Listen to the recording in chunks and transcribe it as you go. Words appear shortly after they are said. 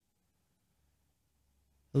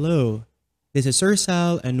Hello, this is Sir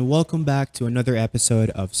Sal, and welcome back to another episode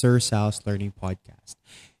of Sir Sal's Learning Podcast.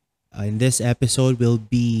 In this episode, we'll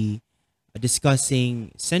be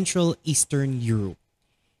discussing Central Eastern Europe.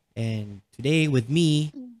 And today, with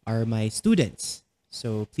me are my students.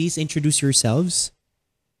 So please introduce yourselves.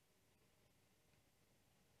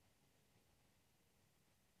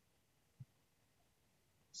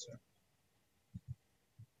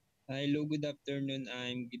 Hello, good afternoon.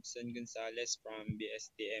 I'm Gibson Gonzalez from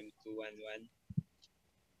BSTM 211.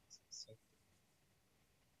 So,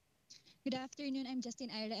 Good afternoon. I'm Justin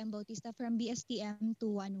Ira M. Bautista from BSTM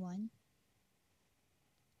 211.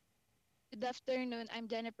 Good afternoon. I'm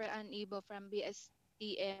Jennifer Ann Ibo from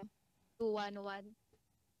BSTM 211.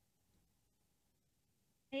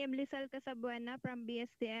 I am Lizal Casabuena from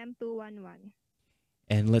BSTM 211.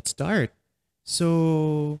 And let's start.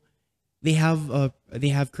 So they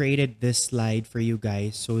have created this slide for you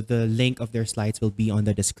guys. So the link of their slides will be on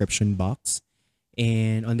the description box.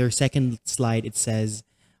 And on their second slide, it says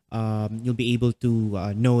you'll be able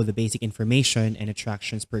to know the basic information and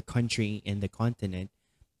attractions per country in the continent,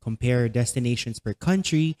 compare destinations per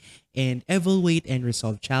country, and evaluate and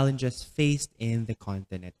resolve challenges faced in the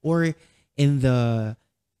continent or in the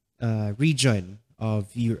region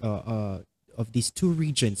of these two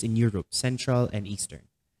regions in Europe, Central and Eastern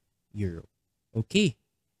Europe. Okay,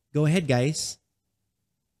 go ahead, guys.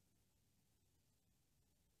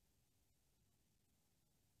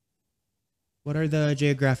 What are the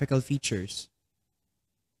geographical features?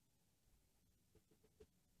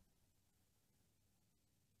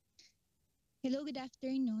 Hello, good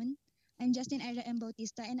afternoon. I'm Justin Ira M.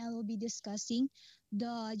 Bautista, and I will be discussing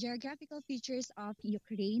the geographical features of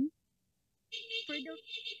Ukraine. For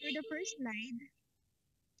the first slide,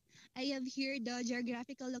 I have here the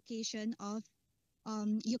geographical location of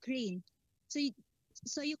Ukraine. So,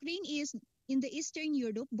 so Ukraine is in the Eastern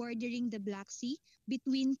Europe, bordering the Black Sea,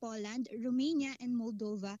 between Poland, Romania, and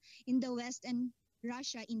Moldova in the west, and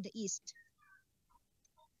Russia in the east.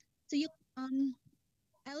 So you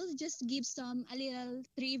I will just give a little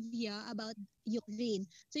trivia about Ukraine.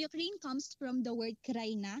 So Ukraine comes from the word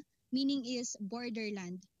Kraina, meaning is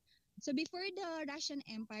borderland. So before the Russian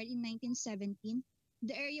Empire in 1917,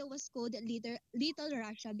 the area was called Little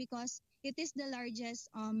Russia because it is the largest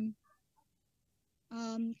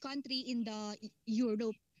country in the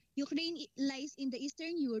Europe. Ukraine lies in the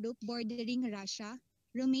Eastern Europe, bordering Russia,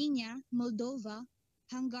 Romania, Moldova,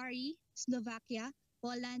 Hungary, Slovakia,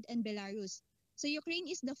 Poland, and Belarus. So Ukraine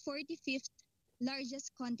is the 45th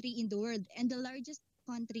largest country in the world and the largest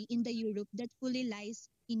country in the Europe that fully lies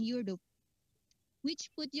in Europe, which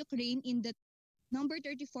put Ukraine in the number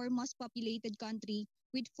 34 most populated country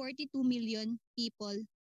with 42 million people.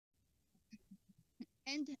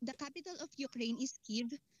 And the capital of Ukraine is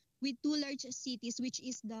Kiev, with two large cities, which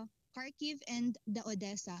is the Kharkiv and the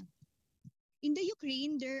Odessa. In the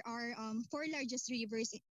Ukraine, there are four largest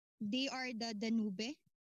rivers. They are the Danube,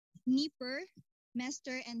 Dnieper,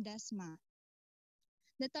 Dniester, and Desma.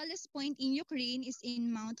 The tallest point in Ukraine is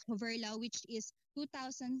in Mount Hoverla, which is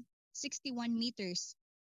 2,061 meters.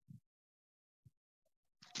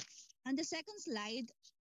 On the second slide,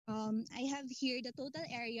 I have here the total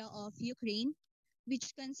area of Ukraine,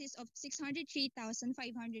 which consists of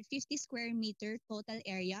 603,550 square meter total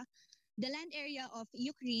area. The land area of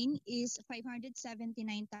Ukraine is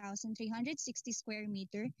 579,360 square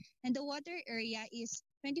meter, and the water area is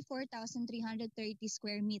 24,330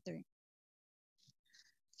 square meter.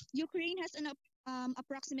 Ukraine has an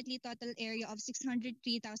approximately total area of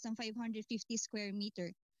 603,550 square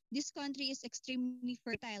meter. This country is extremely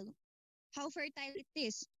fertile. How fertile it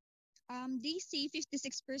is? They say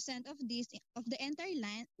 56% of the entire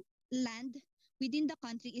land within the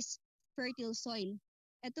country is fertile soil.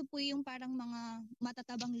 Ito po yung parang mga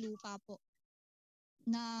matatabang lupa po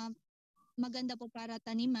na maganda po para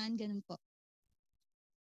taniman, ganun po.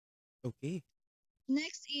 Okay.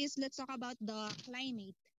 Next is let's talk about the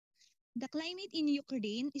climate. The climate in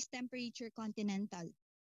Ukraine is temperature continental.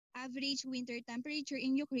 Average winter temperature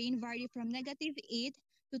in Ukraine vary from -8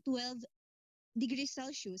 to 12 degrees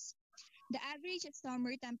Celsius. The average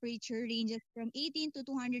summer temperature ranges from 18 to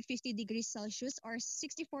 250 degrees Celsius or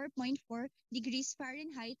 64.4 degrees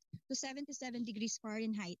Fahrenheit to 77 degrees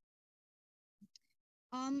Fahrenheit.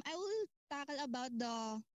 I will tackle about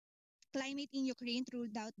the climate in Ukraine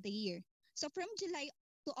throughout the year. So from July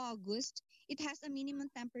to August, it has a minimum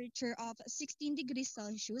temperature of 16 degrees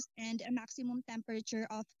Celsius and a maximum temperature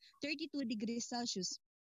of 32 degrees Celsius.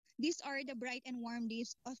 These are the bright and warm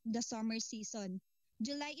days of the summer season.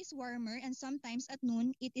 July is warmer and sometimes at noon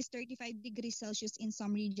it is 35 degrees Celsius in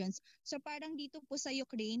some regions. So parang dito po sa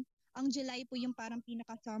Ukraine, Ang July po yung parang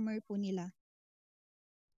pinaka-summer po nila.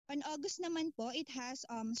 On August naman po, it has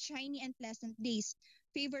shiny and pleasant days,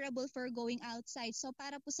 favorable for going outside. So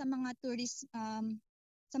para po sa mga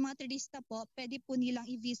turista po, pwede po nilang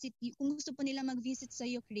i-visit, kung gusto po nila mag-visit sa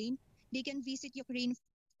Ukraine, they can visit Ukraine.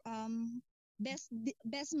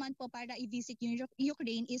 Best month po para i-visit yung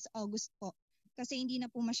Ukraine is August po. Kasi hindi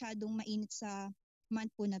na po masyadong mainit sa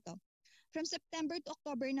month po na to. From September to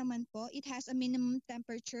October naman po, it has a minimum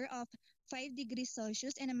temperature of 5 degrees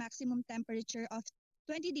Celsius and a maximum temperature of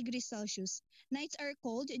 20 degrees Celsius. Nights are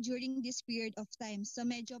cold during this period of time. So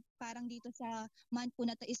medyo parang dito sa month po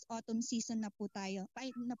na to is autumn season na po tayo.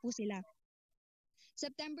 Na po sila.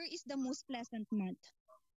 September is the most pleasant month.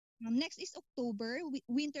 Next is October.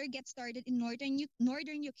 Winter gets started in northern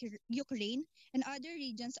Ukraine, and other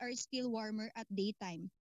regions are still warmer at daytime.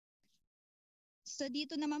 So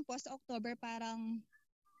dito naman po sa October parang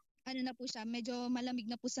ano na po siya, medyo malamig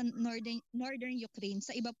na po sa northern Ukraine,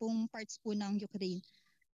 sa iba pong parts po ng Ukraine.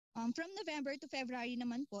 From November to February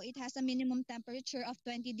naman po, it has a minimum temperature of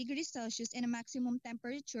 20 degrees Celsius and a maximum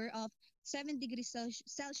temperature of 7 degrees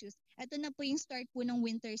Celsius. Ito na po yung start po ng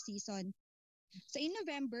winter season. So in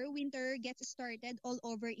November, winter gets started all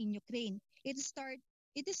over in Ukraine. It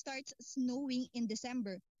starts snowing in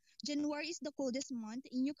December. January is the coldest month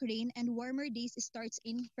in Ukraine and warmer days starts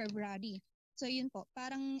in February. So yun po,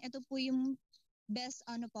 parang ito po yung best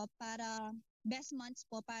months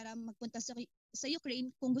po para magpunta sa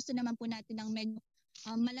Ukraine kung gusto naman po natin ng medyo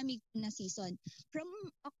malamig na season.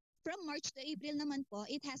 From March to April naman po,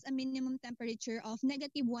 it has a minimum temperature of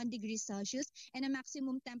 -1 degrees Celsius and a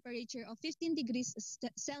maximum temperature of 15 degrees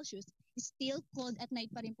Celsius. Still cold at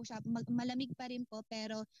night pa rin po siya. Malamig pa rin po,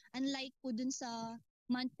 pero unlike po dun sa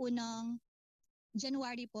month po ng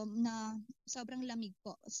January po na sobrang lamig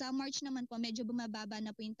po. Sa March naman po, medyo bumababa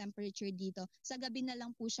na po yung temperature dito. Sa gabi na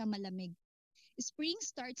lang po siya malamig. Spring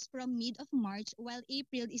starts from mid of March while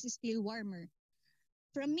April is still warmer.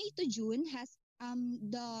 From May to June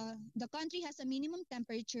the country has a minimum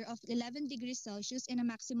temperature of 11 degrees Celsius and a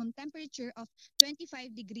maximum temperature of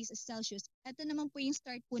 25 degrees Celsius. Ito naman po yung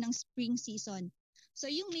start po ng spring season. So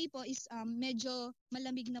yung May po is medyo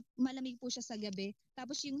malamig po siya sa gabi.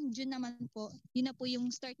 Tapos yung June naman po, yun na po yung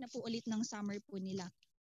start na po ulit ng summer po nila.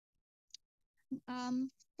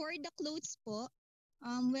 For the clothes po,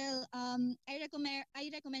 I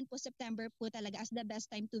recommend po September po talaga as the best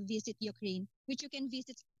time to visit Ukraine, which you can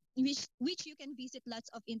visit lots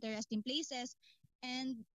of interesting places,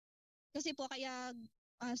 and kasi po kaya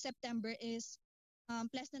September is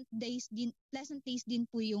pleasant days din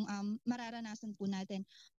po yung mararanasan po natin.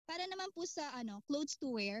 Para naman po sa clothes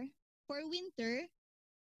to wear for winter,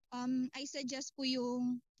 I suggest po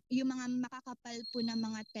yung mga makakapal po na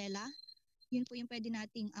mga tela. Yun po yung pwede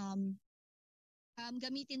nating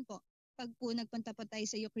gamitin po pag po nagpunta po tayo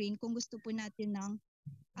sa Ukraine kung gusto po natin ng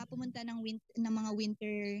pumunta ng mga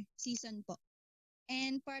winter season po.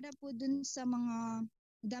 And para po dun sa mga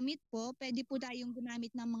damit po, pwede po tayong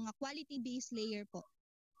gumamit ng mga quality base layer po.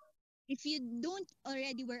 If you don't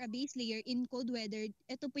already wear a base layer in cold weather,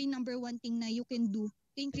 ito po yung number one thing na you can do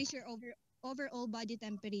to increase your overall body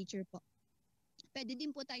temperature po. Pwede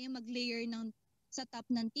din po tayong mag-layer sa top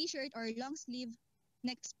ng t-shirt or long sleeve.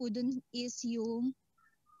 Next po dun is yung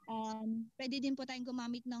pwede din po tayong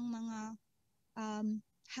gumamit ng mga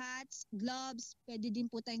hats, gloves. Pwede din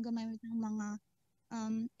po tayong gumamit ng mga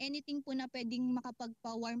anything po na pwedeng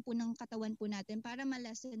makapagpa-warm po ng katawan po natin para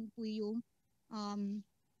malasen po yung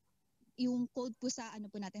cold po sa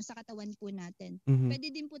po natin, sa katawan po natin. Mhm. Pwede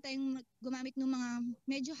din po tayong gumamit ng mga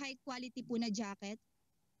medyo high quality po na jacket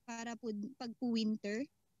para po pag po winter.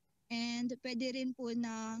 And pwede rin po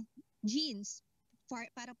na jeans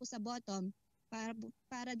para po sa bottom,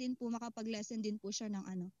 para din po makapag-lessen din po siya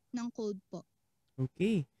ng cold po.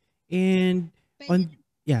 Okay. And Pwede on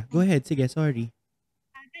yeah, go ahead. Sige, sorry.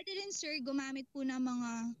 Pwede rin sir gumamit po ng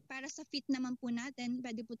para sa fit naman po natin,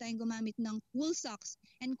 pwede po tayong gumamit ng wool socks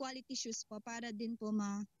and quality shoes po para din po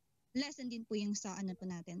lessen din po yung sa po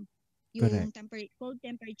natin. Yung Correct. cold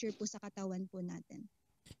temperature po sa katawan po natin.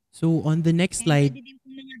 So on the next And slide, pwede din po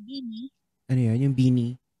mga beanie. ano yun? Yung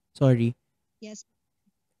beanie. Sorry. Yes.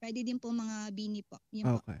 Pwede din po mga beanie po.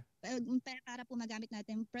 Yun po. Okay. Para po magamit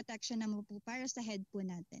natin protection naman po para sa head po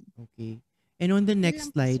natin. Okay. And on the Yun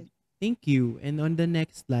next lang po sir. slide, thank you. And on the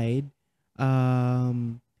next slide,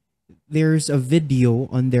 there's a video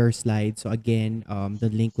on their slide. So again, the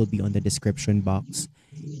link will be on the description box.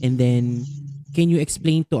 And then, can you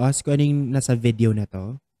explain to us kung ano yung nasa video na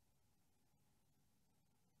to?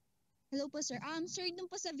 Hello po sir. Sir, dun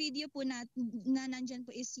po sa video po na nandyan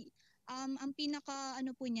po is ang pinaka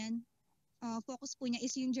po niyan, focus po niya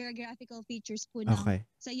is yung geographical features po ng Okay.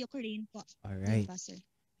 sa Ukraine po. All Yun right. po, sir.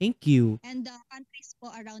 Thank you. And the countries po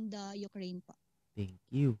around the Ukraine po. Thank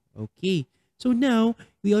you. Okay. So now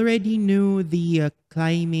we already know the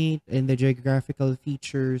climate and the geographical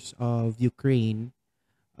features of Ukraine.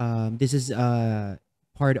 This is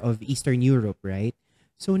part of Eastern Europe, right?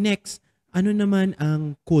 So next, ano naman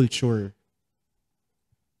ang culture?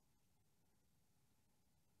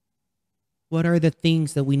 What are the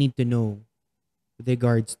things that we need to know with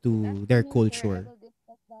regards Good to their afternoon, sir. I culture? will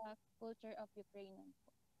discuss the culture of Ukrainian.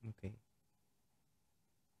 Okay.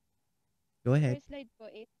 Go ahead. First slide po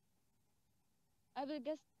is I will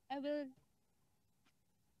just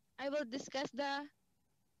I will discuss the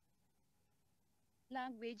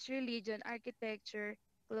language, religion, architecture,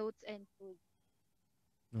 clothes, and food.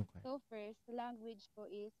 Okay. So first, language po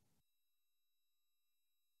is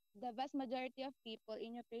the vast majority of people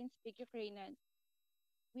in Ukraine speak Ukrainian,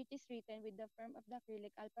 which is written with the form of the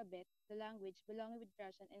Cyrillic alphabet, the language belonging with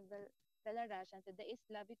Russian and Belarusian to the East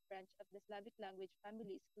Slavic branch of the Slavic language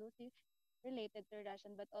family is closely related to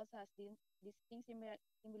Russian but also has distinct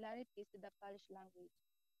similarities to the Polish language.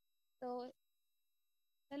 So,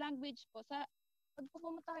 sa language po, pag po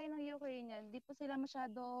pumunta kayo ng Ukrainian, di po sila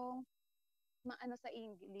masyadong maano sa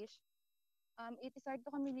English. It is hard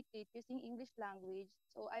to communicate using English language.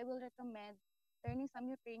 So I will recommend learning some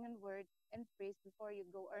Ukrainian word and phrase before you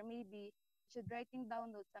go, or maybe you should writing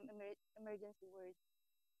download some emergency words.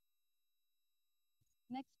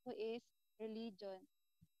 Next po is religion.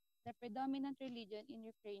 The predominant religion in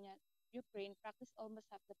Ukraine practice almost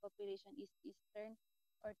half the population is Eastern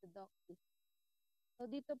Orthodoxy. So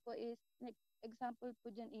dito po is, example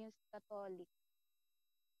po dyan is Catholic.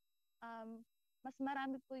 Um, mas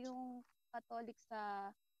marami po yung Catholic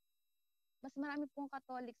sa mas marami pong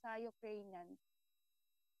Catholic sa Ukrainian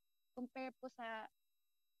compare po sa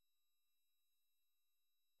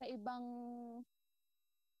ibang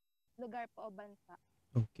lugar po o bansa.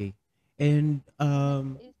 Okay. And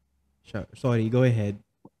So sorry, go ahead.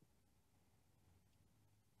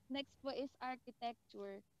 next po is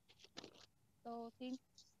architecture. So Saint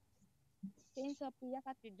Sophia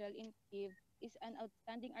Cathedral in Kiev is an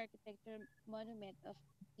outstanding architecture monument of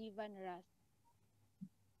Ivan Ras.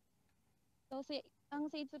 So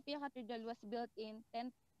ang Saint Sophia Cathedral was built in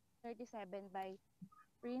 1037 by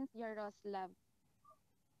Prince Yaroslav.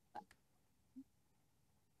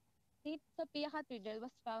 Saint Sophia Cathedral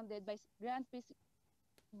was founded by Grand Priest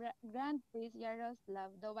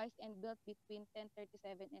Yaroslav the Wise and built between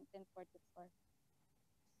 1037 and 1044.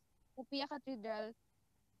 Sophia Cathedral,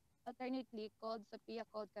 alternately called Sophia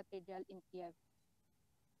Cold Cathedral in Kiev.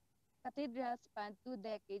 Cathedral spanned 2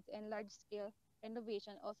 decades and large-scale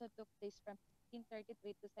renovation also took place from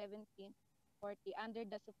 1633 to 1740 under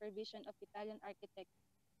the supervision of Italian architect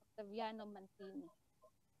Octaviano Mantini.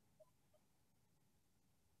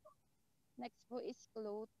 Next po is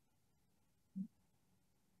clothes.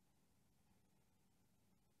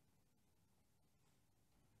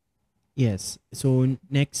 Yes. So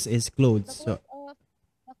next is clothes. The So clothes of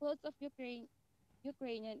the clothes of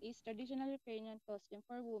Ukrainian is traditional Ukrainian costume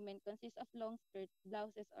for women consists of long skirts,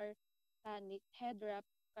 blouses or tunic, head wrap,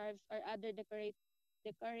 scarves, or other decorative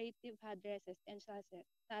headdresses and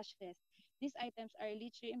sashes. These items are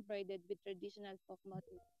richly embroidered with traditional folk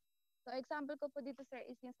motifs. So example ko po dito sir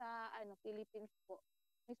is yung sa Philippines po.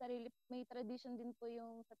 May tradition din po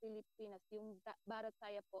yung sa Pilipinas, yung barat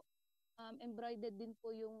saya po. Embroidered din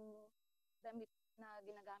po yung damit na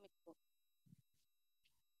ginagamit po.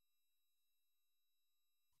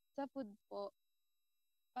 Sa food po,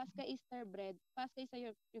 Pascha Easter bread. Pascha is a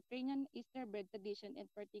Ukrainian Easter bread tradition and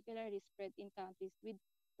particularly spread in countries with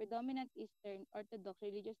predominant Eastern Orthodox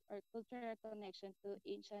religious or cultural connection to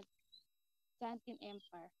ancient Byzantine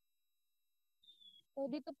Empire. So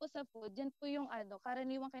dito po sa food, yan po yung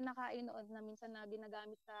karaniwang kinakain noon na minsan na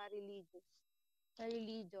ginagamit sa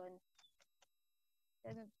religion.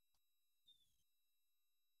 Ganun.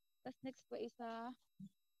 Tapos next po is sa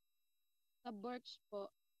borsch po,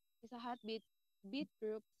 is a hot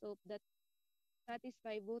beetroot soup that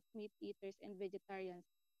satisfy both meat eaters and vegetarians.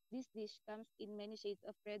 This dish comes in many shades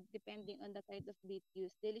of red depending on the kind of beet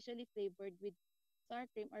used, deliciously flavored with sour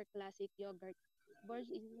cream or classic yogurt.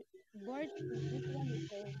 Borscht is usually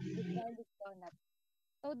served with garlic donut.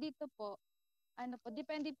 So dito po,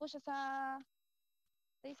 depende po siya sa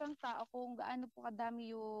isang tao kung gaano po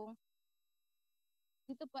kadami yung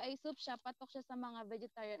dito po ay soup siya, patok siya sa mga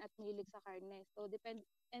vegetarian at mahilig sa karne. So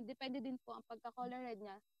depende din po ang pagka-colored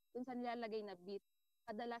niya dun sa nilalagay na beet.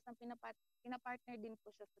 Kadalasan pinapartner din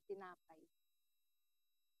po siya sa tinapay.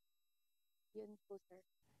 Yun po, sir.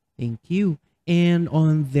 thank you. And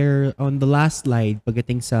on the last slide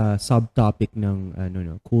pagdating sa subtopic ng ano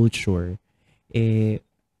no, culture, eh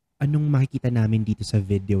anong makikita namin dito sa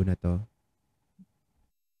video na to?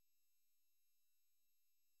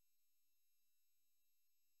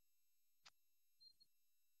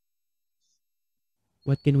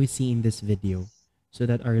 What can we see in this video so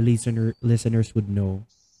that our listeners would know?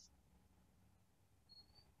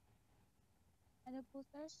 Ano po,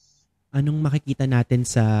 sir? Anong makikita natin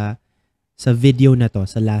sa video na to,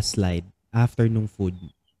 sa last slide, after nung food? Sir,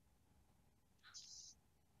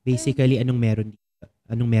 Basically, anong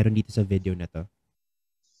meron dito sa video na to?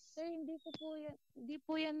 sir, hindi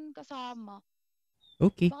po yan kasama.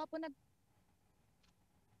 Okay, Baka po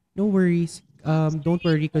no worries. Sir, Don't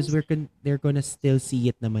yung worry because post they're gonna still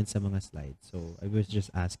see it naman sa mga slides. So, I was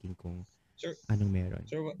just asking kung Sir, anong meron.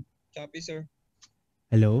 sir, copy, sir.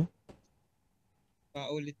 Hello?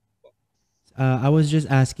 Paulit po. I was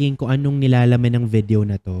just asking kung anong nilalaman ng video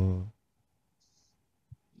na to.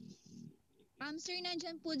 sir,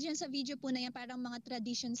 nandyan po dyan sa video po na yan, parang mga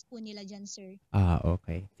traditions po nila dyan, sir.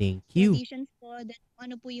 Okay. Thank you. Traditions po, then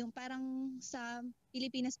ano po yung parang sa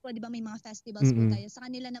Pilipinas po, di ba may mga festivals po Mm-mm. tayo. Sa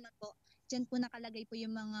kanila naman po, dyan po nakalagay po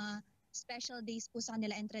yung mga special days po sa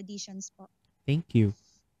kanila and traditions po. Thank you.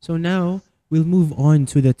 So now we'll move on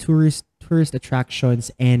to the tourist attractions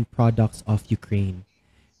and products of Ukraine.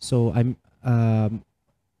 So I'm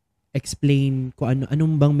explain ko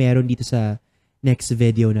anong bang meron dito sa next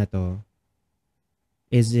video na to.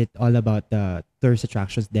 Is it all about the tourist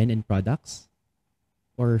attractions then and products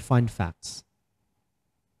or fun facts?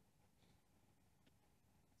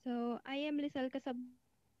 So, I am Lizelle Casab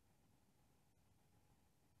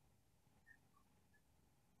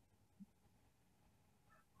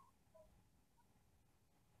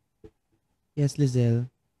Yes,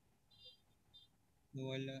 Lizelle.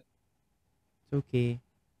 Nawala. It's okay.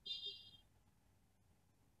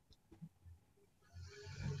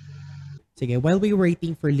 Sige, while we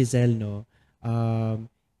waiting for Lizelle, no,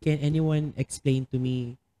 can anyone explain to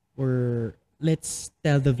me or let's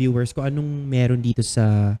tell the viewers kung anong meron dito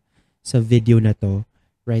sa video na to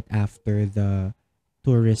right after the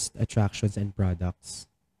tourist attractions and products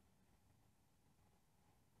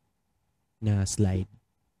na slide.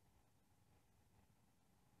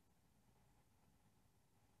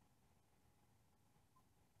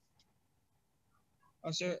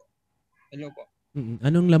 Sir, hello po.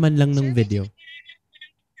 Anong laman lang ng Sir, medyo video?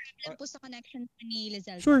 Ah, nagkaroon po sa connection po ni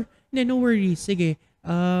Lizelle po. Sure. No worries. Sige.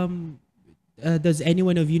 Does any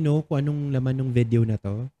one of you know kung anong laman ng video na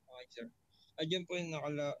to? okay, sir. Diyan po yung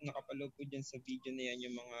nakapaloob po dyan sa video na yan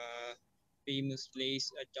yung mga famous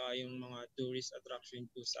place at saka yung mga tourist attraction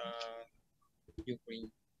po sa Ukraine.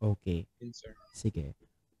 Okay. Yun, sir. Sige.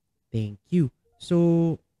 Thank you.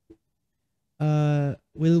 So,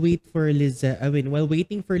 we'll wait for Lizelle. I mean, while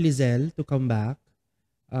waiting for Lizelle to come back,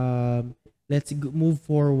 let's move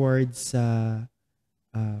forward sa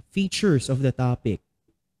features of the topic.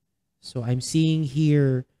 So I'm seeing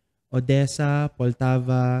here Odessa,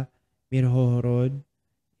 Poltava, Mirhorod,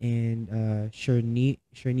 and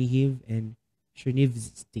Chernihiv and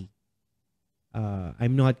Chernivtsi.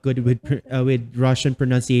 I'm not good Hello with po, sir. with Russian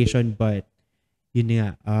pronunciation, but yun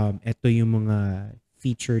nga, ito yung mga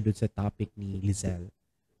feature dun sa topic ni Lizelle.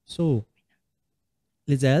 So,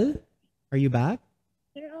 Lizelle, are you back?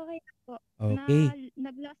 Sir, okay na po. Okay.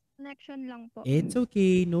 Nag-lost connection lang po. It's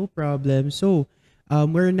okay, no problem. So,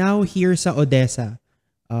 we're now here sa Odessa.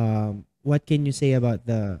 What can you say about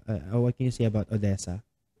Odessa?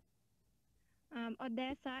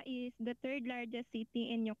 Odessa is the third largest city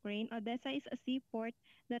in Ukraine. Odessa is a seaport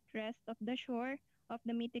that rests off the shore of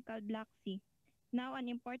the mythical Black Sea. Now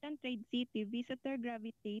an important trade city, visitors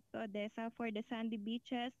gravitate to Odessa for the sandy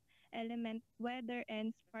beaches, element weather,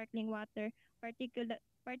 and sparkling water,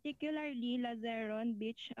 particularly Lazaron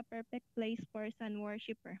Beach, a perfect place for sun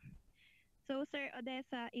worshipper. So, Sir,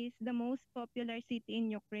 Odessa is the most popular city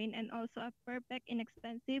in Ukraine and also a perfect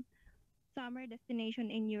inexpensive summer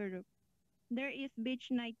destination in Europe. There is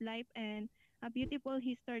beach nightlife and a beautiful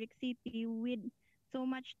historic city with so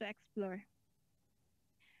much to explore.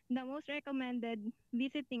 The most recommended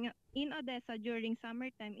visiting in Odessa during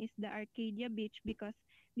summertime is the Arcadia Beach because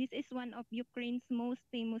this is one of Ukraine's most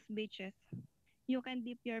famous beaches. You can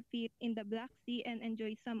dip your feet in the Black Sea and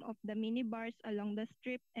enjoy some of the mini bars along the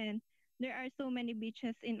strip, and there are so many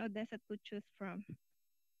beaches in Odessa to choose from.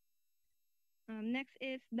 Next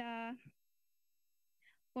is the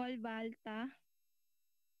Polvalta.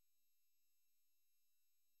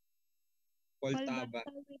 Poltava.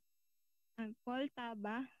 Polvalta with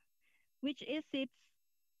Poltava, which is sits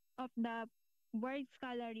of the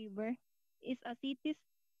Borskala River, is a city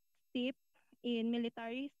steep in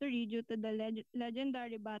military history due to the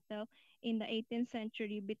legendary battle in the 18th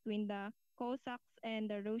century between the Cossacks and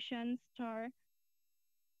the Russian Tsar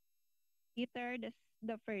Peter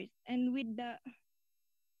the First. And within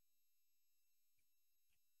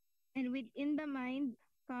the mind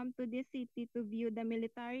come to this city to view the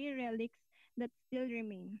military relics that still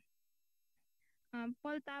remain.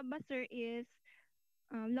 Poltava, sir, is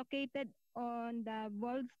located on the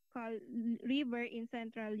Volkhal River in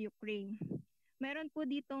central Ukraine. Meron po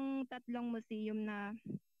ditong tatlong museum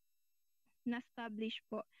na-establish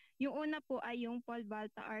po. Yung una po ay yung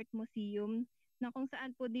Polvalta Art Museum na kung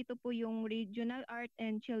saan po dito po yung Regional Art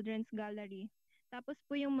and Children's Gallery. Tapos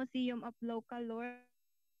po yung Museum of Local Lore,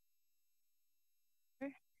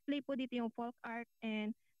 display po dito yung folk art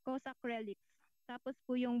and Cossack relics. Tapos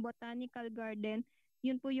po yung Botanical Garden,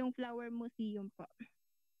 yun po yung Flower Museum po.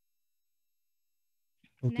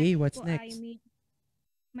 Okay, Next what's po ay next?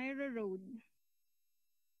 Myra Road.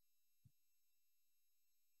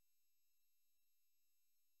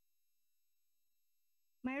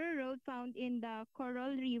 Myra Road, found in the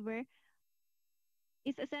Coral River,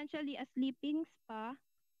 is essentially a sleeping spa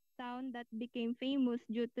town that became famous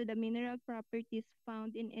due to the mineral properties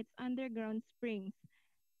found in its underground springs.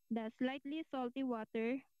 The slightly salty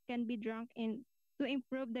water can be drunk in to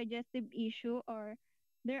improve digestive issue, or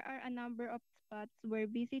there are a number of spots where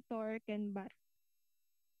visitor can bath.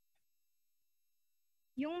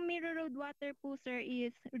 Yung Mirror Road water po, sir,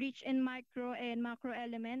 is rich in micro and macro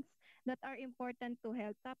elements that are important to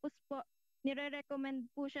health. Tapos po, nire-recommend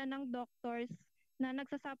po siya ng doctors na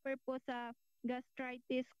nagsasuffer po sa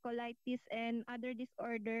gastritis, colitis, and other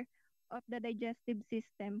disorder of the digestive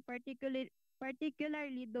system, particularly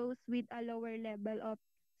those with a lower level of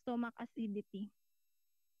stomach acidity.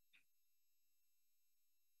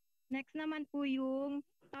 Next naman po yung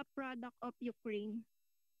top product of Ukraine.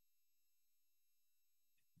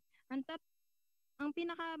 Ang top ang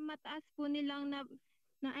pinakamataas po nilang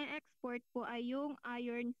na-export po ay yung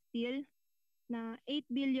iron steel na 8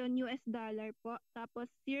 billion US dollar po. Tapos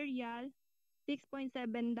cereal, $6.7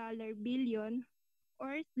 billion.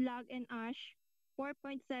 Or slag and ash,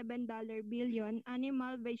 $4.7 billion.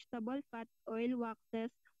 Animal vegetable fat oil waxes,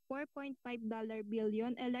 $4.5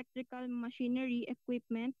 billion. Electrical machinery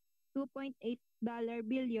equipment, $2.8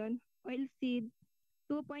 billion. Oil seed,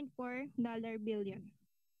 $2.4 billion.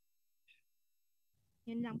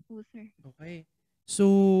 Yun lang po, sir. Okay.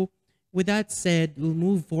 So, with that said, we'll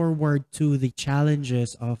move forward to the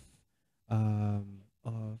challenges of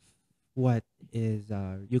what is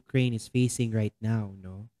Ukraine is facing right now,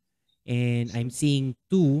 no? And I'm So, seeing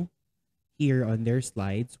two here on their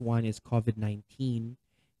slides. One is COVID-19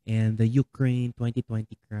 and the Ukraine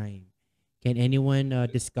 2020 crime. Can anyone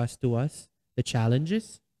discuss to us the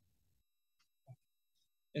challenges?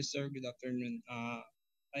 yes, sir. Good afternoon.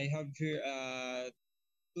 I have here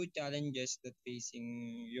two challenges that facing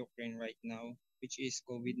Ukraine right now, which is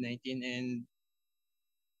COVID-19 and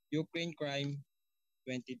Ukraine crime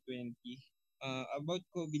 2020. About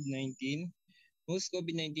COVID-19, most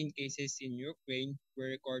COVID-19 cases in Ukraine were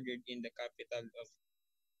recorded in the capital of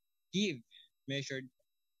Kyiv, measured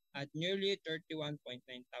at nearly 31.9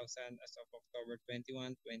 thousand as of October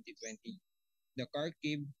 21, 2020. The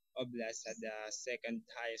Kharkiv Oblast had the second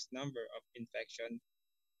highest number of infection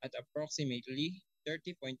at approximately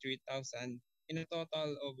 30.3 thousand. In a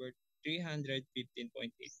total, over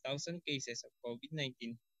 315.8 thousand cases of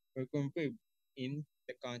COVID-19 were confirmed in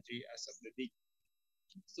the country as of the date.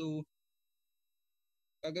 So,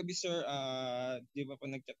 kagabi sir, di ba po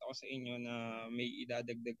nag-chat ako sa inyo na may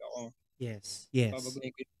idadagdag ako. Yes. Yes.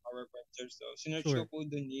 Babaguhin ko yung PowerPoint sir. So, sinerch ko Sure. po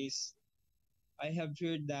dun is I have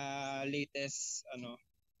heard the latest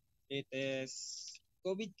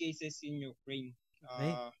COVID cases in Ukraine.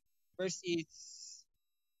 Okay. First is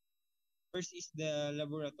first is the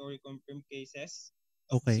laboratory confirmed cases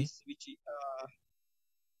Okay. which is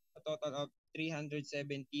a total of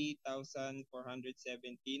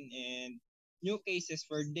 370,417, and new cases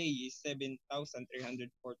per day is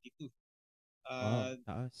 7,342. Wow. Uh,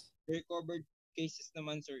 Taas. recovered cases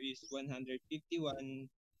naman sir is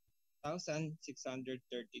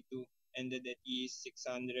 151,632, and the death is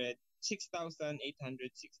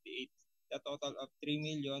 6,868. A total of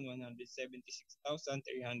 3,176,397.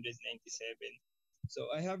 So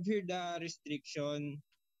I have here the restriction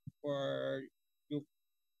for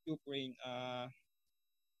Ukraine.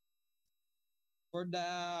 For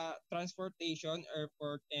the transportation,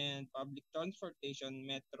 airport and public transportation,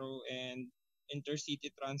 metro and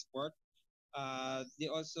intercity transport, they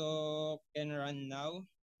also can run now,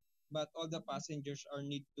 but all the passengers are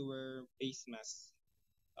need to wear face masks.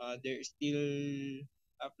 There's still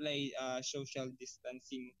apply social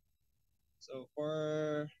distancing. So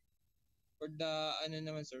for the ano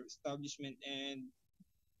naman sir, establishment and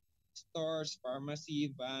stores, pharmacy,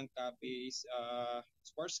 bank, cafes,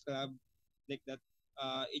 sports club, like that,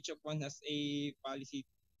 each of one has a policy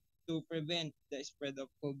to prevent the spread of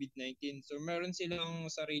COVID-19. So meron silang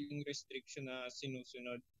sariling restriction na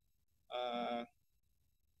sinusunod. Uh,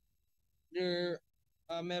 there,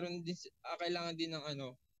 meron din, kailangan din ng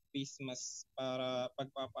ano, face mask para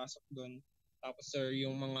pagpapasok doon. Tapos sir,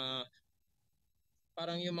 yung mga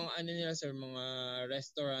parang yung mga ano nila sir, mga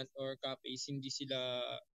restaurant or cafes, hindi sila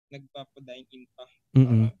nagpapadine in pa para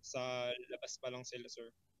Mm-mm. sa labas pa lang sila sir.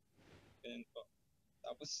 Ganun po.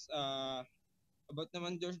 Tapos about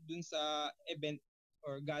naman dun sa event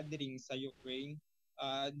or gathering sa Ukraine,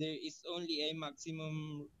 there is only a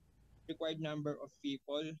maximum required number of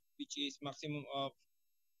people which is maximum of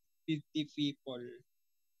 50 people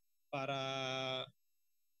para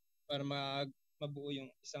mabuo yung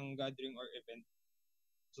isang gathering or event.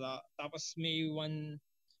 So, tapos may 1.5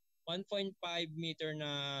 meter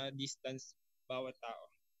na distance bawat tao.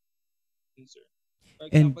 Yun, sir. For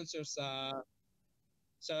And example, sir,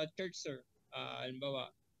 sa church, sir,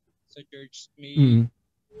 halimbawa, sa church, mm-mm.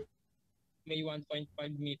 may 1.5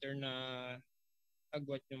 meter na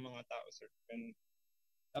agwat yung mga tao, sir. And,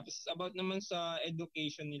 tapos, about naman sa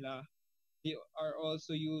education nila, they are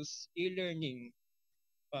also use e-learning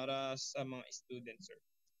para sa mga students, sir.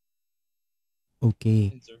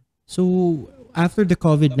 Okay. Yun, sir. So, after the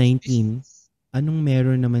Tapos, this, COVID-19, anong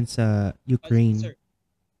meron naman sa Ukraine sir,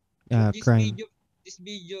 sir, crime? this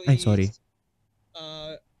video Ay, sorry. is,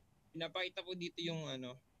 uh, pinapakita po dito yung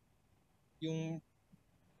ano, yung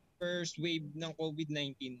first wave ng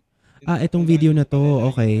COVID-19. Yun, sir, Itong kung video na gaano to. kalala yung ano.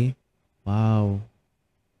 Okay. Wow.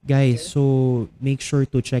 Guys, Sir, so make sure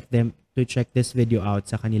to check this video out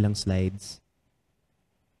sa kanilang slides.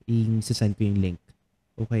 Sasend ko yung link.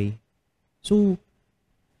 Okay. So,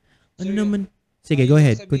 ano sir yung, naman? Sige, go yung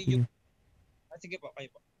ahead. nasa video, Continue. sige po, kayo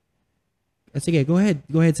po. Sige, go ahead.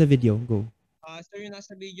 Go ahead sa video. Go. Sir, yung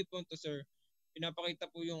nasa video po to, sir, pinapakita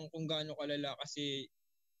po yung kung gaano kalala kasi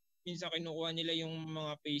minsan kinukuha nila yung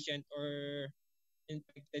mga patient or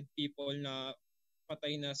infected people na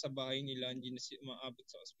patay na sa bahay nila, hindi na maabot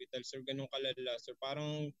sa hospital. Sir, ganun kalala. Sir,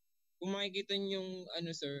 parang kung makikita niyo yung ano,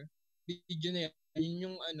 sir, video na yan, yun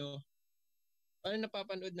yung ano, parang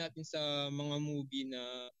napapanood natin sa mga movie na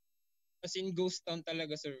as in ghost town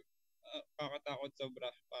talaga, sir. Kakatakot sobra.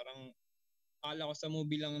 Parang akala ko sa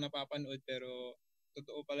movie lang napapanood pero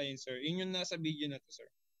totoo pala yun, sir. Yun yung nasa video na to, sir.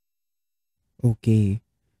 Okay.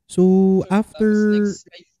 So, Sir, tapos after, next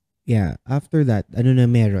slide. yeah, after that, ano na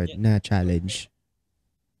meron Yeah. na So, challenge?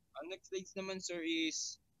 ang next slides naman, sir,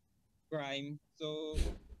 is crime. So,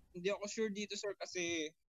 hindi ako sure dito, sir,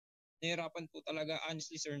 kasi nahirapan po talaga.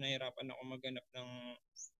 Honestly, sir, nahirapan ako maghanap ng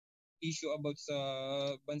issue about sa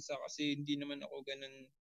bansa kasi hindi naman ako ganun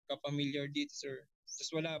ka-familiar dito, sir.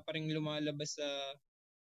 Tapos wala pa rin lumalabas sa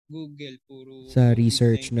Google, puro Sa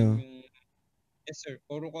research, COVID-19 no? yung, yes, sir,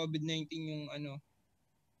 puro COVID-19 yung ano,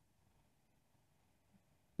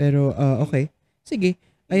 Pero, yung, okay. Sige.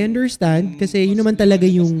 I yung, understand yung kasi yun mas naman talaga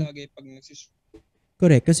lumalabas yung lagi pag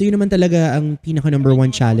correct. Kasi yun naman talaga ang pinaka number okay one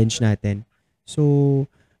naman po, challenge sir. natin. So,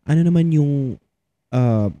 ano naman yung,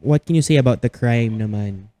 what can you say about the crime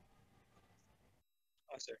naman?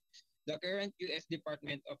 Sir. The current U.S.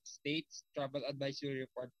 Department of State's Travel Advisory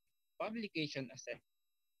Report publication assess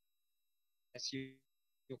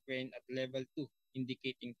Ukraine at level 2,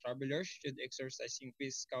 indicating travelers should exercise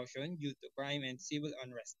increased caution due to crime and civil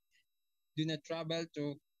unrest. Do not travel to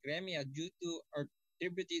Crimea due to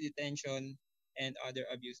arbitrary detention and other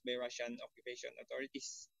abuse by Russian occupation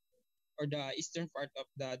authorities, or the eastern part of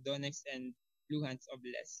the Donetsk and Luhansk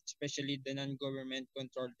Oblast, especially the non-government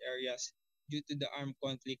controlled areas due to the armed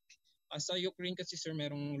conflict. Sa Ukraine kasi sir,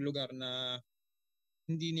 merong lugar na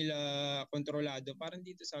hindi nila kontrolado. Parang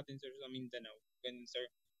dito sa atin sir, sa Mindanao. Ganun sir.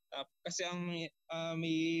 Kasi ang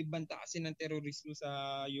may banta kasi ng terorismo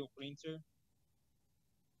sa Ukraine sir.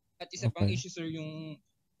 At isa pang Okay. issue sir, yung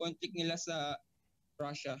conflict nila sa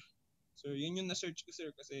Russia. So yun yung na-search ko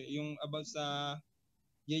sir kasi yung about sa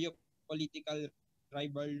geopolitical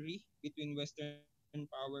rivalry between Western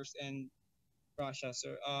powers and Russia,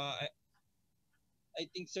 sir. I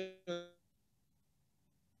think, sir,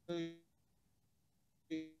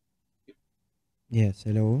 Yes,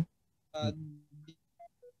 hello?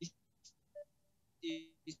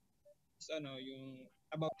 this is ano, yung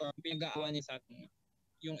about pinag-aawan niya sa atin.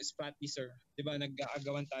 Yung Spratly, sir. Di ba,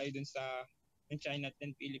 nag-aagawan tayo dun sa China at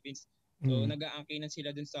Philippines. So, Mm. nag-aangkinan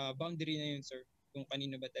sila dun sa boundary na yun, sir. Kung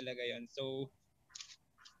kanino ba talaga yun. So,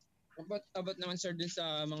 About naman sir dun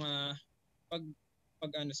sa mga pag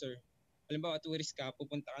pag ano sir, halimbawa tourist ka,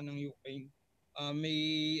 pupunta ka ng Ukraine,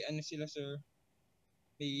 may ano sila sir,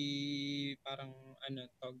 may parang ano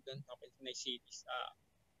tawag doon, okay, may cities,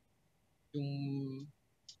 yung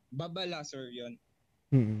Babala sir yon.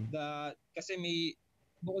 Mm-mm. Kasi may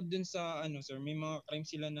bukod dun sa ano sir, may mga crime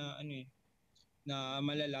sila na ano eh, na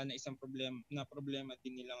malala na isang problema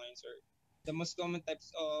din nila ngayon sir. The most common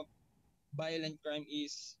types of violent crime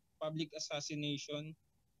is public assassination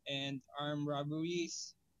and armed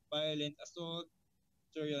robberies, violent assault.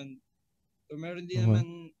 So yun. So Okay. meron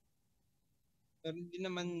din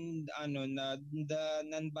naman ano na the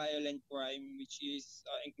non-violent crime which is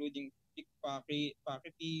including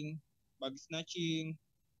pocketing, bag snatching,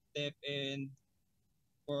 theft and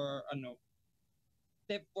for ano,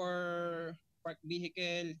 theft for parked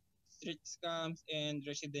vehicle, street scams and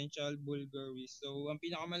residential burglaries. So ang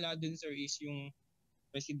pinakamala dun sir is yung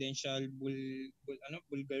residential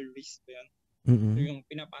bulgaris ba yan? So Mm-mm. yung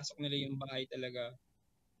pinapasok nila yung bahay talaga.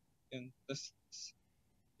 Yun. Tapos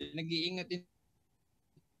nag-iingat din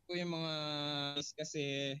po yung mga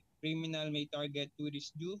kasi criminal may target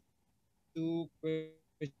tourists due to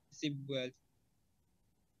perceived wealth.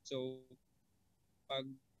 So pag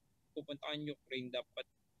pupunta ka ng Ukraine, dapat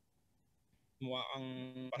mukha kang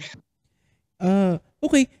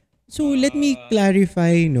Okay. So let me uh,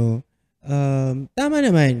 clarify, no. Tama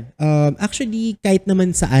naman. Actually, kahit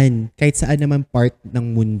saan naman part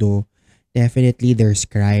ng mundo, definitely there's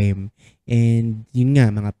crime. And yun nga,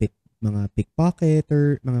 mga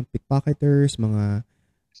pickpocketers, mga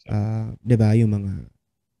 'di ba, yung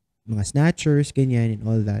mga snatchers, ganyan and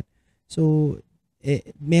all that. So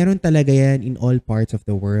meron talaga yan in all parts of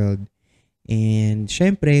the world. And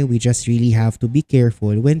syempre, we just really have to be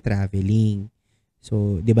careful when traveling.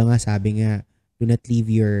 So, 'di ba nga sabi nga, do not leave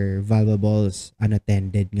your valuables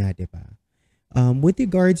unattended nga, 'di ba? With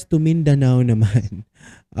regards to Mindanao naman,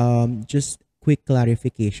 just quick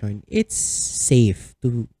clarification, it's safe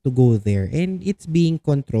to go there and it's being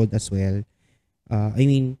controlled as well. I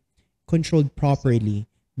mean, controlled yes sir. properly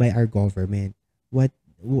by our government.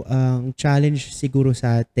 Ang challenge siguro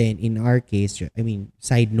sa atin in our case, I mean,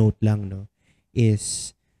 side note lang, no,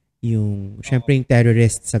 is yung, syempre yung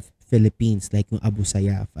terrorists sa Philippines, like yung Abu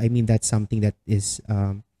Sayyaf. I mean, that's something that is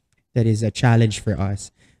a challenge for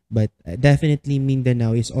us. But definitely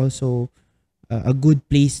Mindanao is also a good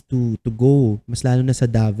place to go, mas lalo na sa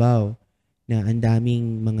Davao, na ang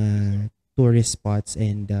daming mga Yes sir. tourist spots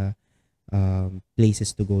and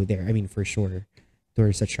places to go there. I mean, for sure,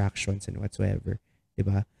 tourist attractions and whatsoever, 'di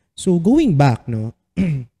ba? So going back, no,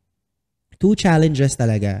 two challenges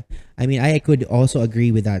talaga. I mean, I could also agree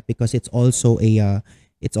with that because it's also a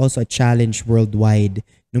challenge worldwide.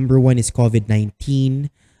 Number one is COVID-19,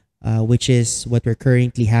 which is what we're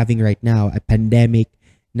currently having right now, a pandemic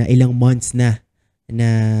na ilang months na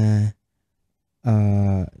na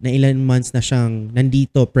ilang months na siyang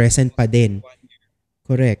nandito, present pa Almost din. 1 year.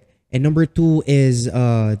 Correct. And number two is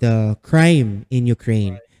the crime in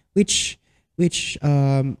Ukraine, Right. which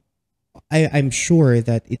I'm sure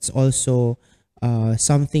that it's also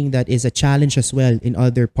something that is a challenge as well in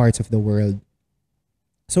other parts of the world.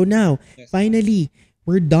 So now, Yes sir. finally,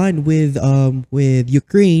 we're done with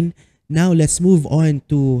Ukraine. Now let's move on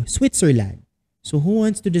to Switzerland. So who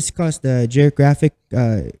wants to discuss the geographic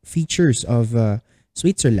features of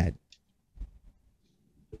Switzerland?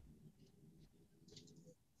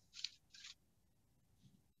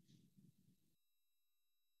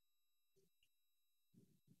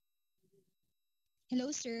 Hello,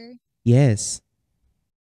 sir. Yes.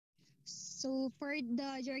 So for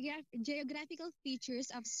the geographical features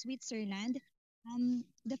of Switzerland,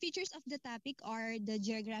 the features of the topic are the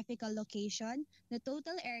geographical location, the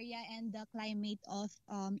total area, and the climate of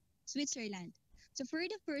Switzerland. So for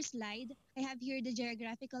the first slide, I have here the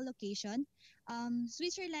geographical location.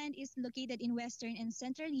 Switzerland is located in western and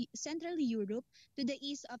central Europe, to the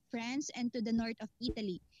east of France and to the north of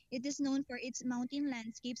Italy. It is known for its mountain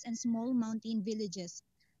landscapes and small mountain villages.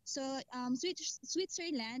 So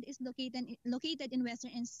Switzerland is located in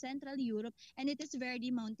Western and Central Europe, and it is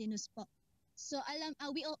very mountainous po. So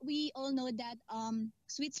we all know that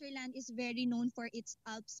Switzerland is very known for its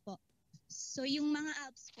Alps po. So yung mga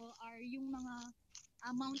Alps po are yung mga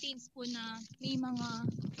mountains po na may mga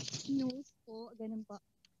snows po, ganun po.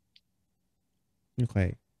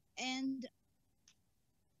 Okay. And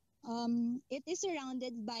it is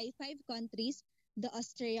surrounded by five countries: the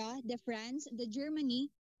Austria, the France, the Germany,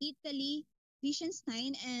 Italy,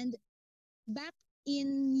 Liechtenstein, and back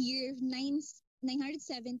in year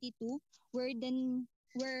 972, where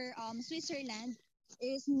Switzerland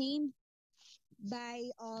is named by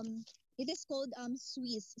it is called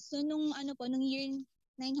Swiss. So nung ano po nung year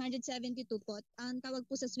 972 po, ang tawag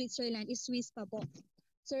po sa Switzerland is Swiss pa po.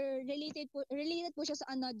 So related po siya sa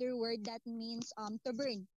another word that means to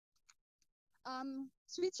burn.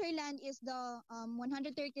 Switzerland is the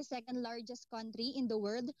 132nd largest country in the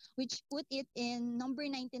world, which put it in number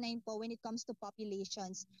 99 po when it comes to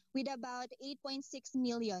populations, with about 8.6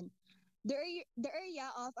 million. The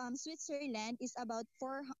area of Switzerland is about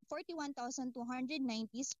 41,290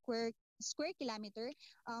 square kilometer,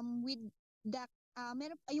 with the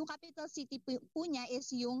yung capital city po niya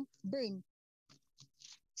is yung Bern.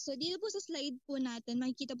 So dito po sa slide po natin,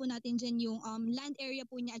 makikita po natin dyan yung land area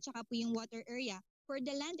po niya at saka po yung water area. For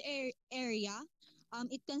the land area,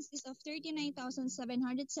 it consists of 39,770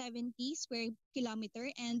 square kilometer,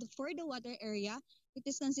 and for the water area, it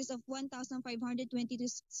is consists of 1,522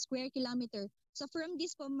 square kilometer. So from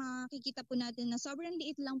this po, makikita po natin na sobrang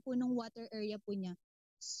liit lang po ng water area po niya.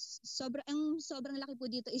 Sobrang laki po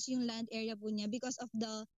dito is yung land area po niya because of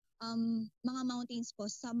the mga mountains po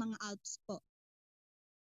sa mga Alps po.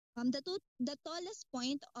 The tallest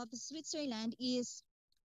point of Switzerland is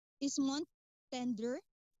Mont Tender,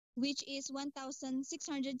 which is 1,679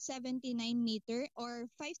 meter or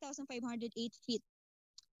 5,508 feet.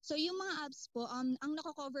 So yung mga Alps po, ang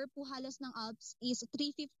nako-cover po halos ng Alps is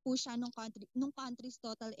 3/5 po siya nung country's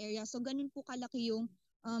total area. So ganun po kalaki yung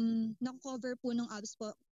nako-cover po ng Alps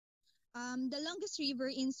po. The longest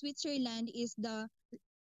river in Switzerland is the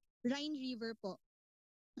Rhine River po.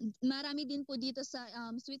 Marami din po dito sa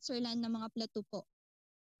Switzerland na mga plateau po.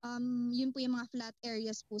 Yun po yung mga flat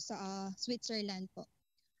areas po sa Switzerland po.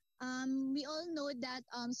 We all know that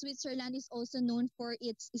Switzerland is also known for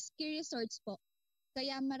its ski resorts po.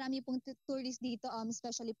 Kaya marami pong tourists dito,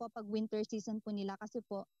 especially po pag winter season po nila kasi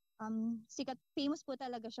po famous po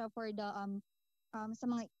talaga siya for the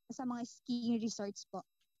sa mga skiing resorts po.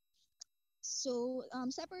 So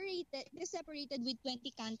it is separated with 20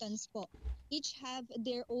 cantons po. Each have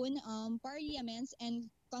their own parliaments and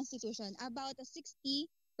constitution. About 60%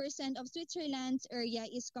 of Switzerland's area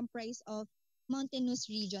is comprised of mountainous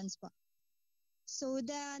regions po. So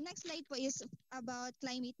the next slide po is about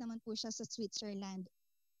climate naman po siya sa Switzerland.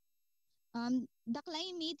 The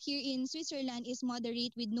climate here in Switzerland is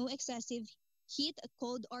moderate with no excessive heat,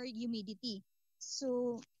 cold, or humidity.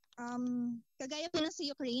 So kagaya po na sa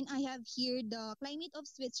Ukraine, I have here the climate of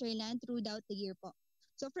Switzerland throughout the year po.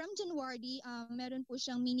 So from January, meron po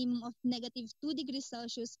siyang minimum of negative 2 degrees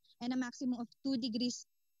Celsius and a maximum of 2 degrees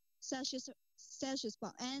Celsius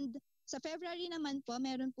po. And sa February naman po,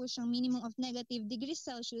 meron po siyang minimum of negative degrees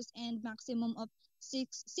Celsius and maximum of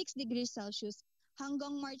 6 degrees Celsius.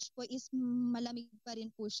 Hanggang March po is malamig pa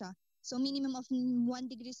rin po siya. So minimum of 1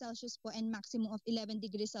 degree Celsius po and maximum of 11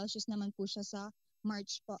 degrees Celsius naman po siya sa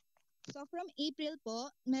March po. So from April po,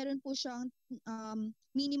 meron po siyang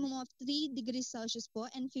minimum of 3 degrees Celsius po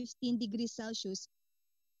and 15 degrees Celsius.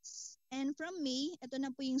 And from May, ito na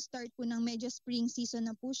po yung start po ng medyo spring season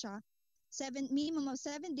na po siya. Minimum of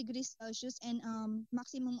 7 degrees Celsius and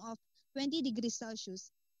maximum of 20 degrees Celsius.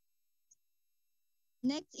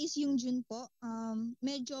 Next is yung June po.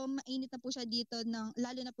 Medyo mainit na po siya dito,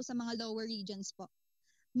 lalo na po sa mga lower regions po.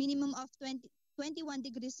 Minimum of 21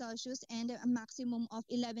 degrees Celsius and a maximum of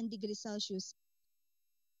 11 degrees Celsius.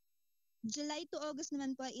 July to August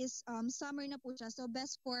naman po is summer na po siya. So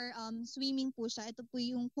best for swimming po siya. Ito po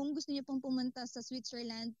yung, kung gusto niyo pong pumunta sa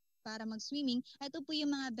Switzerland para mag-swimming, ito po yung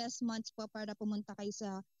mga best months po para pumunta kayo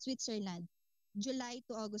sa Switzerland. July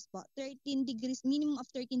to August po. 13 degrees, minimum of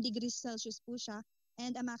 13 degrees Celsius po siya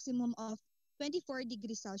and a maximum of 24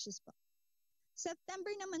 degrees Celsius po. September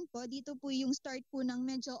naman po, dito po yung start po ng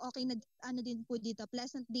medyo okay na din po dito.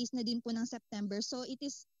 Pleasant days na din po ng September. So it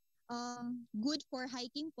is good for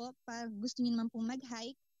hiking po. Pag gusto niyo naman pong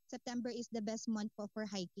mag-hike, September is the best month po for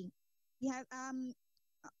hiking. We have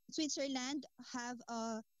Switzerland have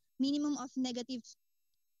a minimum of negative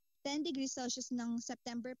 10 degrees Celsius ng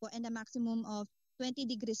September po and a maximum of 20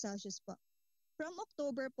 degrees Celsius po. From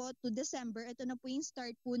October po to December, ito na po yung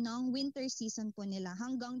start po ng winter season po nila.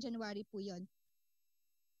 Hanggang January po yon.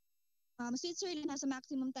 Switzerland has a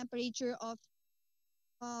maximum temperature of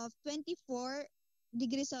 24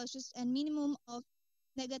 degrees Celsius and minimum of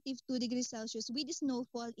negative 2 degrees Celsius with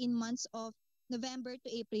snowfall in months of November to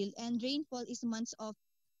April and rainfall is months of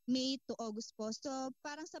May to August po. So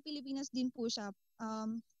parang sa Pilipinas din po siya.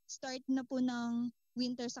 Start na po ng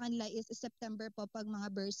winter sa kanila is September po pag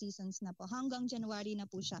mga bird seasons na po. Hanggang January na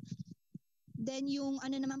po siya. Then yung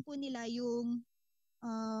ano naman po nila, yung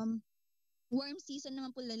warm season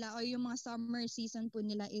naman po nila or yung mga summer season po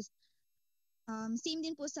nila is same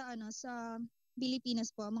din po sa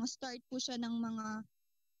Pilipinas po. Mga start po siya ng mga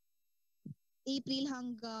April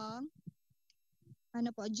hanggang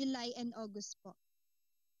July and August po.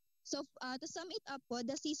 So to sum it up po,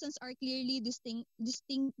 the seasons are clearly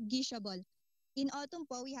distinguishable. In autumn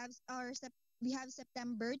po, we have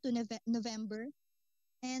September to November,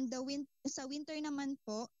 and sa winter naman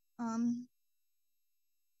po,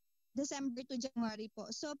 December to January po.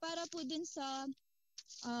 So para po dun sa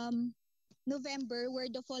um, November, where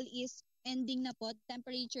the fall is ending na po,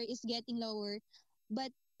 temperature is getting lower.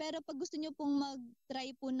 Pero pag gusto nyo pong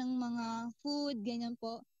mag-try po ng mga food, ganyan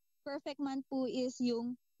po, perfect month po is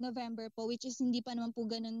yung November po, which is hindi pa naman po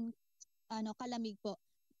ganun kalamig po.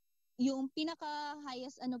 Yung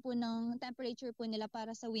pinaka-highest po ng temperature po nila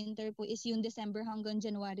para sa winter po is yung December hanggang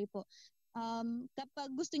January po. Kapag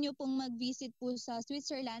gusto nyo pong mag-visit po sa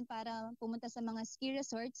Switzerland para pumunta sa mga ski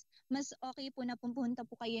resorts, mas okay po na pumunta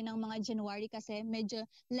po kayo ng mga January kasi medyo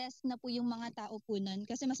less na po yung mga tao po nun.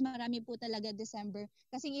 Kasi mas marami po talaga December.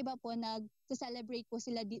 Kasi yung iba po nag-celebrate po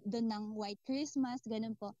sila doon ng White Christmas,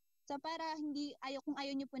 ganun po. So para kung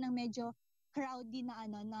ayaw nyo po ng medyo crowdy na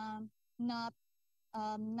na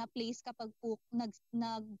na place kapag po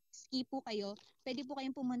nag-ski po kayo, pwede po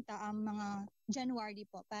kayong pumunta mga January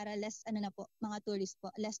po para less mga tourist po,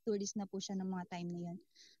 less tourist na po siya ng mga time na 'yon.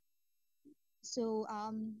 So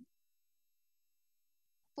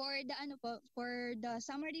for the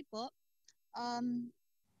summary po,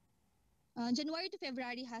 January to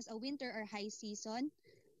February has a winter or high season.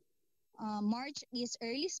 March is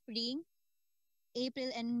early spring.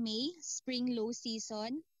 April and May, spring low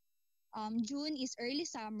season. June is early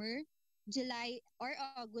summer. July or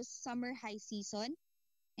August, summer high season.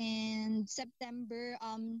 And September,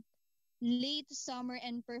 late summer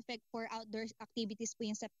and perfect for outdoor activities po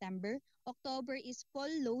yung September. October is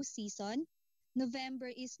fall low season.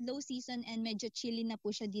 November is low season and medyo chilly na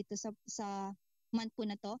po siya dito sa month po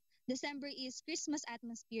na to. December is Christmas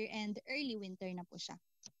atmosphere and early winter na po siya.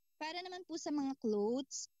 Para naman po sa mga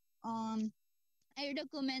clothes, I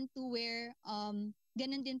recommend to wear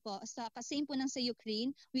ganun din po sa same po ng sa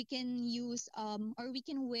Ukraine, we can use or we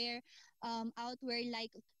can wear outwear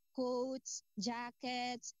like coats,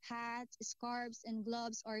 jackets, hats, scarves and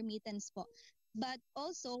gloves or mittens po. But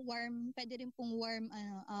also pwede rin pong warm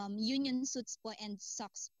union suits po and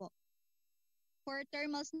socks po. For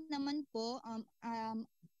thermals naman po,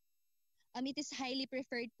 it is highly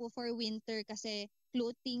preferred po for winter kasi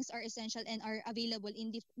clothings are essential and are available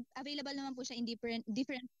naman po siya in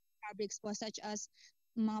different fabrics po such as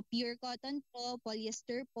mga pure cotton po,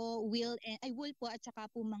 polyester po, wool po at saka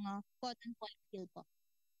po mga cotton polyfill po.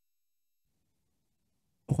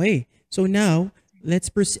 Okay. So now,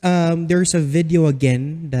 there's a video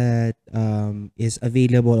again that is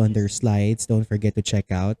available on their slides. Don't forget to check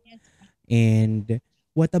out. Yes. And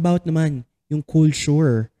what about naman yung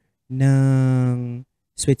culture ng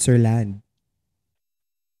Switzerland?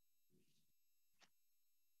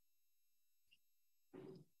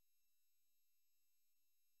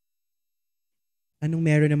 Anong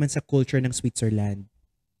meron naman sa culture ng Switzerland?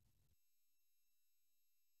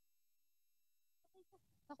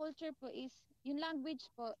 Sa culture po is, yung language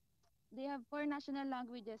po, they have four national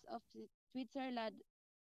languages of Switzerland.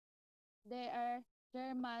 They are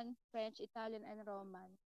German, French, Italian, and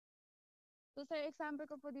Roman. So, sir, example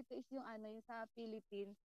ko po dito is yung sa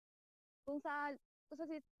Philippines. Kung sa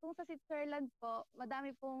kung sa Switzerland po,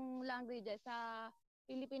 madami pong languages. Sa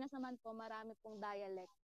Pilipinas naman po, marami pong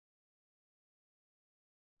dialect.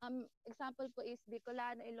 Example po is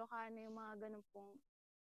Bicolano, Ilocano, yung mga ganun pong.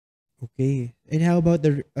 Okay. And how about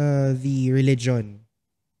the religion?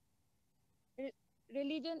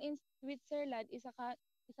 Religion in Switzerland is a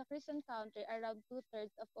Christian country. Around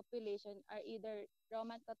two-thirds of population are either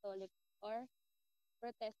Roman Catholic or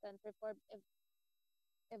Protestant, Reformed,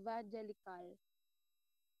 Evangelical.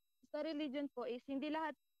 Sa religion po is hindi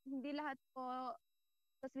lahat po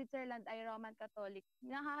sa Switzerland ay Roman Catholic.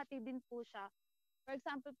 Nakahati din po siya. For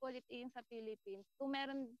example po ulit yung sa Philippines. Kung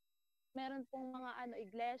meron pong mga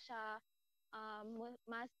iglesia,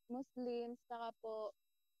 Muslims, saka po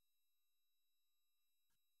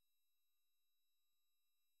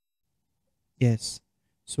Yes.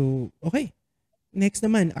 So, okay. Next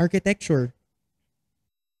naman, architecture.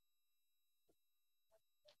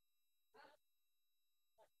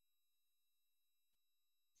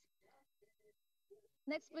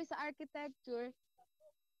 next po sa architecture,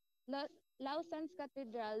 Lausanne's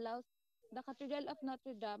Cathedral, the Cathedral of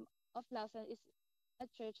Notre Dame of Lausanne is a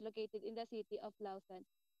church located in the city of Lausanne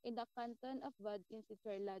in the canton of Vaud in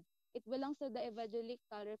Switzerland. It belongs to the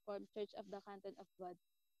Evangelical Reformed Church of the canton of Vaud.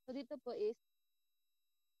 So dito po is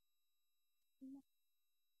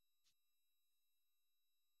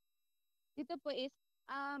Dito po is,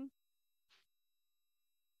 um,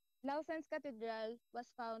 Lausanne's Cathedral was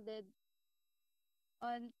founded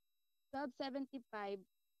on 1275.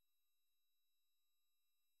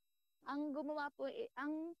 Ang gumawa po,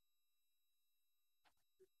 ang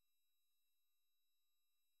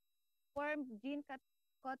form Jean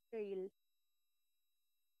Cottrell.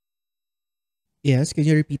 Yes, can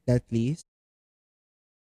you repeat that, please?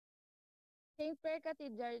 Saint Clair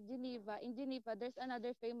Cathedral, Geneva. In Geneva, there's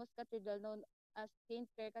another famous cathedral known as Saint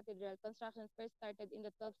Clair Cathedral. Construction first started in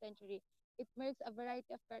the 12th century. It merged a variety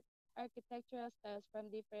of architectural styles from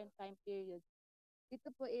different time periods. Dito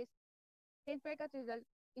po is Saint Clair Cathedral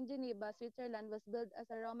in Geneva, Switzerland was built as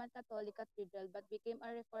a Roman Catholic cathedral but became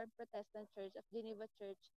a Reformed Protestant Church of Geneva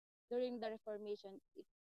Church during the Reformation. It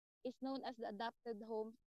is known as the adopted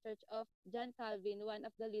home church of John Calvin, one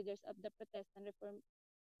of the leaders of the Protestant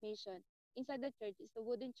Reformation. Inside the church is the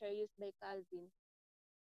wooden chair used by Calvin.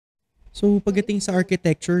 So, Po is pagdating sa food.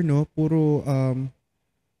 architecture, no, puro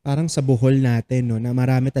parang sa Bohol natin, no, na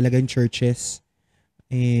marami talagang churches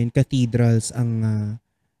and cathedrals ang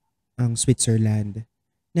Switzerland.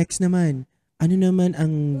 Next naman, ano naman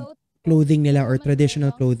ang Clothes po. clothing The nila or woman wear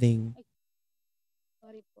traditional long, clothing? ay,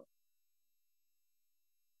 sorry po.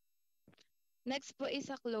 Next po is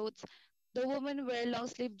sa clothes. The woman wear long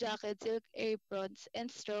sleeve jackets, silk aprons, and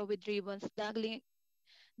straw with ribbons dangling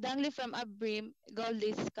from a brim. Gold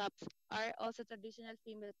lace caps are also traditional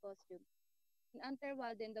female costumes. In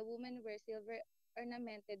Unterwalden, the women wear silver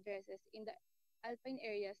ornamented dresses. In the alpine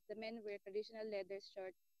areas, the men wear traditional leather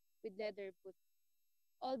shorts with leather boots.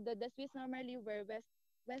 Although the Swiss normally wear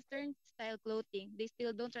Western style clothing, they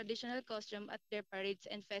still don traditional costume at their parades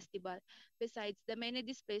and festival. Besides the many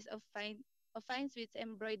displays of fine Swiss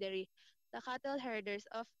embroidery, the cattle herders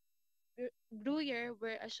of Gruyere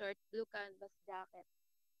wear a short blue canvas jacket.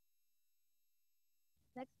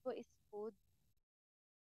 Next po is food.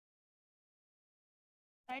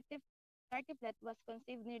 Tartif Tartiflette was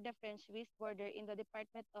conceived near the French-Swiss border in the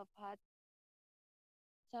department of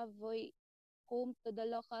Haute-Savoie, home to the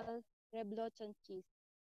local Reblochon cheese.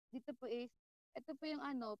 Dito po is, ito po yung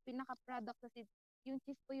ano, pinaka-product sa yung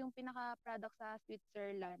cheese po yung pinaka-product sa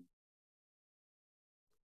Switzerland.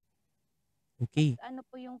 Mas Okay. ano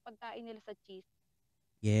po yung pagkain nila sa cheese.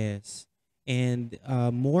 Yes. And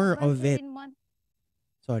Sa more of Vancher it. in Mont,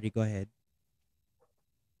 Sorry, go ahead.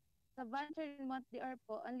 sa Vancher in Montlior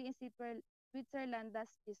po, only in Switzerland does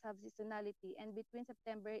cheese have seasonality and between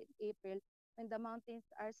September and April, when the mountains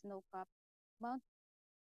are snow-capped, Mount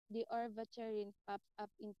Lior Vacherin pops up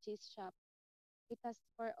in cheese shop. It has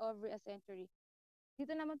for over a century.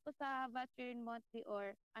 Dito naman po sa Vacherin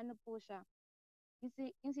Montlior, ano po siya,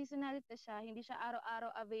 yung seasonality siya, hindi siya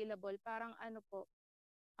araw-araw available. Parang ano po,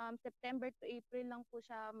 September to April lang po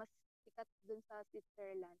siya mas sikat dun sa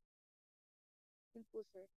Switzerland. Yun po,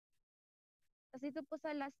 sir. Tapos dito po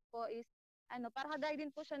sa last po is, ano, para kagaya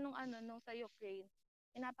din po siya nung ano, nung sa Ukraine.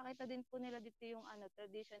 Pinapakita din po nila dito yung ano,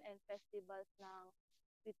 tradition and festivals ng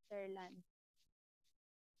Switzerland.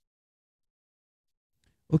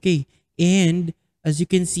 Okay. And as you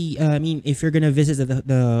can see, I mean, if you're gonna visit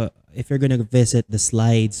the if you're gonna visit the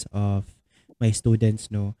slides of my students,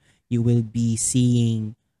 no, you will be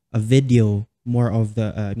seeing a video more of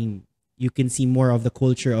the. I mean, you can see more of the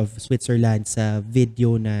culture of Switzerland sa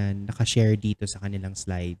video na nakashare dito sa kanilang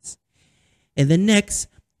slides. And then next,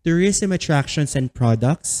 tourism attractions and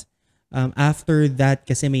products. After that,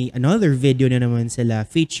 kasi may another video na naman sila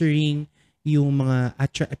featuring yung mga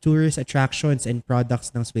tourist attractions and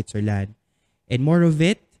products ng Switzerland. And more of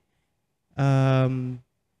it, um,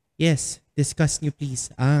 yes, discuss nyo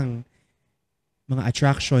please ang mga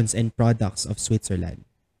attractions and products of Switzerland.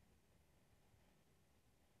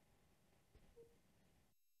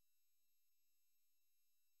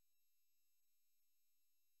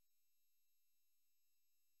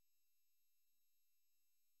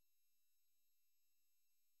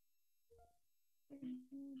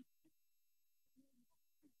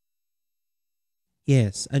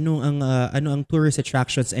 Yes, ano ang tourist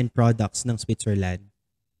attractions and products ng Switzerland?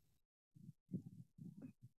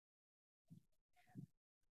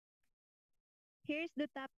 Here's the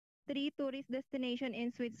top 3 tourist destination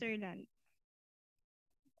in Switzerland.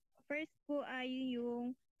 First po ay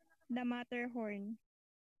yung the Matterhorn.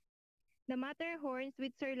 The Matterhorn,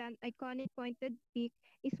 Switzerland iconic pointed peak,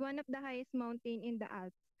 is one of the highest mountain in the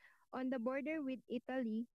Alps. On the border with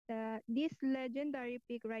Italy, this legendary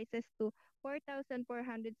peak rises to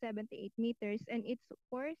 4,478 meters and its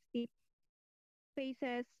four steep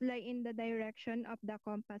faces lie in the direction of the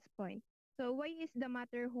compass point. So why is the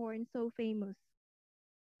Matterhorn so famous?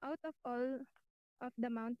 Out of all of the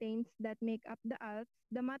mountains that make up the Alps,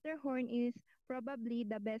 the Matterhorn is probably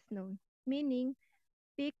the best known, meaning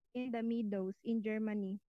peak in the Meadows in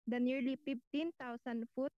Germany. The nearly 15,000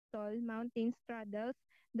 foot tall mountain straddles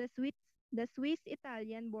the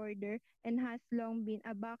Swiss-Italian border and has long been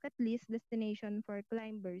a bucket list destination for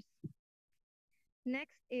climbers.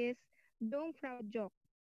 Next is Jungfrau Joch.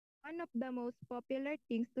 One of the most popular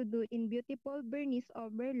things to do in beautiful Bernese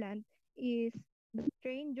Oberland is the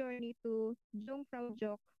train journey to Jungfrau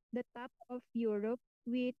Joch, the top of Europe,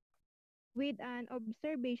 with an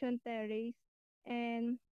observation terrace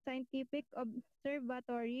and scientific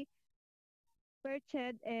observatory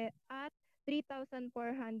perched at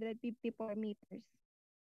 3,454 meters.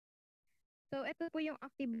 So, ito po yung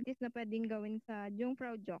activities na pwedeng gawin sa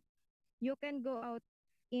Jungfrau Joch. You can go out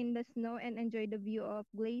in the snow and enjoy the view of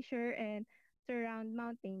glacier and surround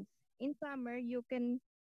mountains. In summer, you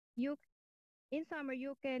in summer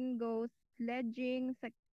you can go sledging,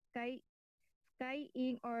 sky,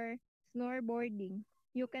 skiing or snowboarding.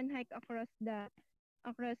 You can hike across the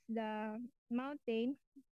mountain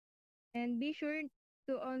and be sure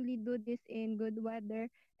to only do this in good weather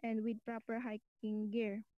and with proper hiking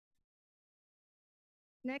gear.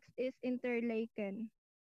 Next is Interlaken.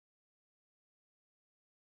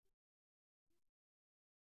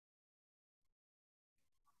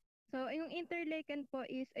 So, yung Interlaken po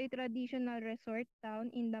is a traditional resort town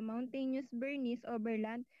in the mountainous Bernese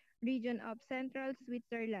Oberland region of central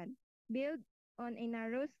Switzerland, built on a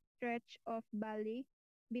narrow stretch of valley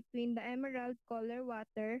between the emerald color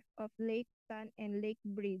water of Lake Tan and Lake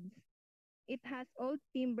Breeds. It has old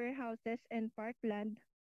timber houses and parkland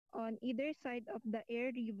on either side of the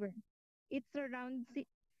Air River. It surrounds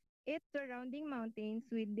its surrounding mountains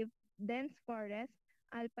with dense forests,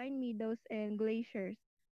 alpine meadows, and glaciers,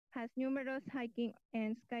 has numerous hiking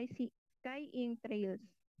and skiing trails.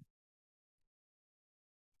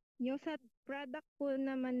 Yung sa product po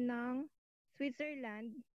naman ng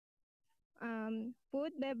Switzerland,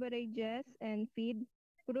 food, beverages, and feed,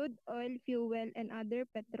 crude oil, fuel, and other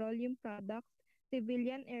petroleum products,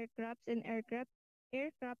 civilian aircrafts and aircraft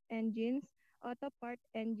engines, auto part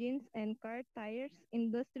engines and car tires,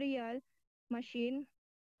 industrial machine,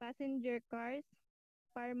 passenger cars,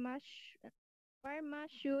 pharmac-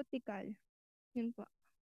 pharmaceutical. Yun po.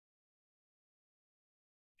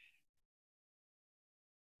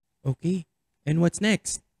 Okay. And what's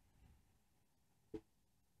next?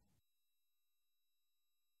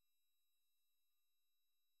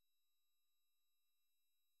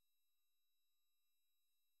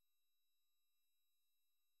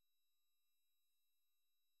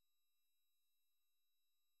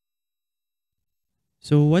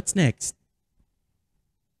 So what's next?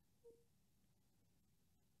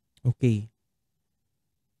 Okay.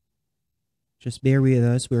 Just bear with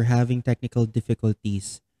us. We're having technical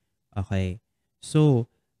difficulties. Okay. So,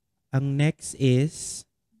 ang next is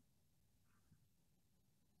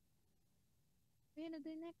Ayun na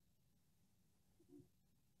din next.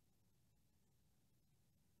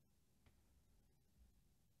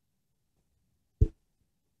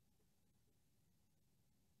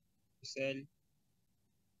 Sel,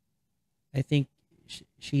 I think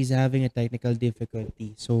she's having a technical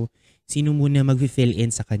difficulty. So, sino muna mag-fill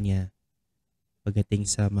in sa kanya pagdating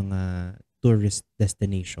sa mga tourist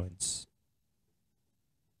destinations?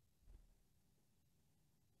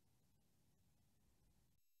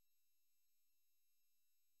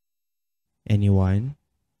 Anyone?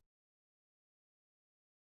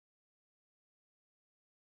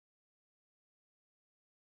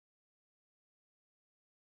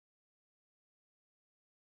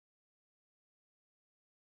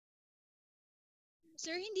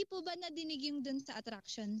 Sir, hindi po ba nadinig yung dun sa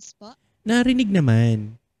attractions po? Narinig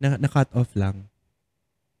naman. Na-cut off lang.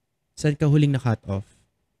 Saan ka huling na-cut off?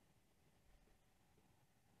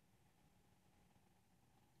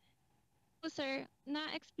 Po, sir,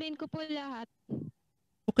 na-explain ko po lahat.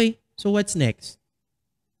 Okay. So, what's next?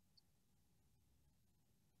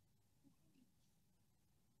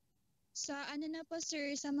 Sa ano na po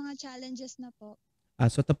sir, sa mga challenges na po.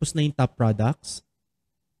 So, tapos na yung top products.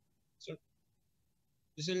 so,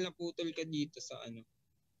 Giselle, naputol ka dito sa ano,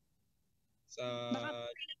 sa Baka po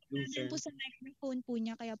may nagpa-problem Lucerne. po sa microphone po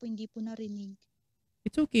niya kaya po hindi po narinig.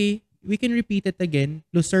 It's okay. We can repeat it again.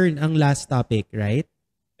 Lucerne ang last topic, right?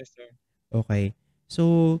 Yes, sir. Okay.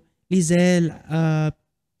 So, Lizelle,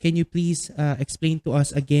 can you please explain to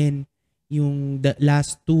us again yung the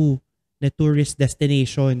last two na tourist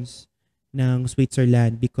destinations ng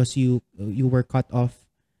Switzerland because you were cut off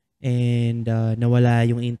and nawala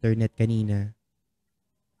yung internet kanina.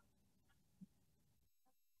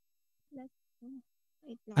 Last one.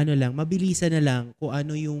 Wait lang ano po. lang, mabilisan na lang kung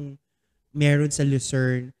ano yung meron sa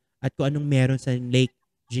Lucerne at kung anong meron sa Lake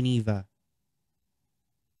Geneva.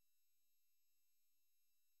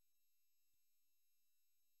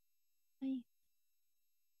 Ay,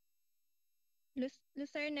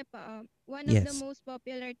 Lucerne pa. One of the Yes. most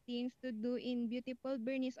popular things to do in beautiful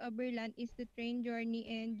Bernese Oberland is to train journey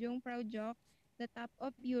and Jungfrau the top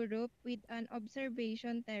of Europe with an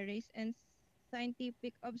observation terrace and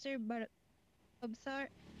scientific obser-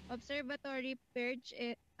 observatory perch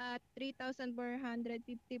at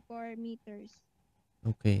 3,454 meters.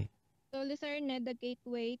 Okay. So Lucerne, the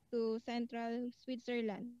gateway to central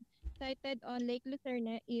Switzerland, sited on Lake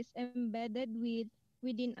Lucerne, is embedded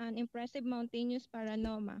within an impressive mountainous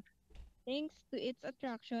panorama. Thanks to its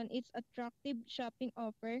attraction, its attractive shopping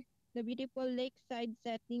offer, the beautiful lakeside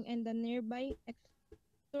setting, and the nearby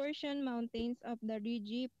extortion mountains of the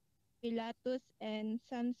Rigi, Pilatus, and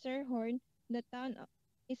Sanserhorn, the town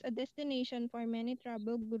is a destination for many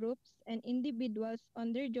travel groups and individuals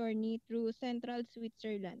on their journey through central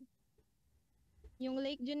Switzerland. Yung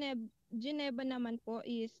Geneva naman po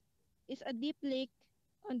is a deep lake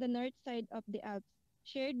on the north side of the Alps,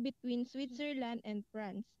 shared between Switzerland and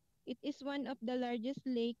France. It is one of the largest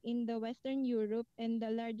lake in the Western Europe and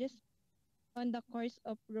the largest on the course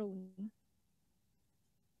of Rhone.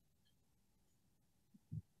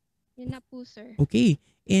 Yun na po, sir. Okay.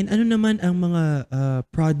 And ano naman ang mga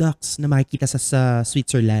products na makikita sa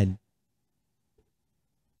Switzerland?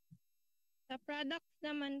 Sa products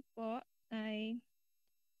naman po ay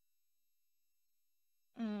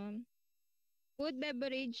um, food,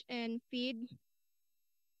 beverage, and feed,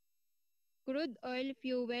 crude oil,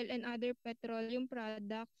 fuel, and other petroleum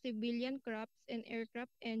products, civilian crops and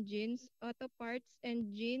aircraft engines, auto parts,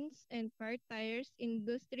 engines and car tires,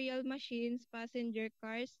 industrial machines, passenger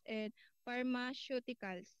cars, and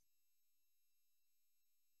pharmaceuticals.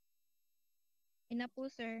 Ina po,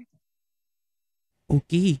 sir.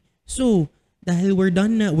 Okay. So, dahil we're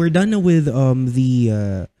done na with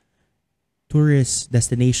the tourist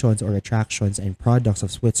destinations or attractions and products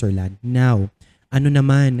of Switzerland. Now, ano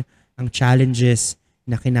naman ang challenges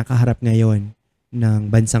na kinakaharap ngayon ng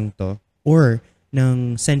bansang to or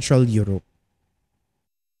ng Central Europe?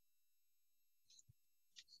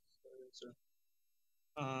 So,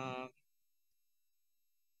 uh,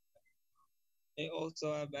 I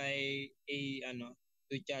also have a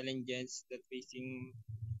two challenges that facing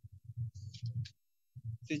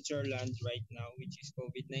Switzerland right now, which is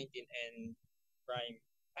COVID-19 and crime.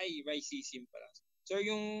 Ay, racism pala. So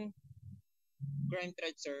yung crime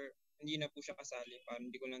threat, sir, hindi na po siya kasali. Parang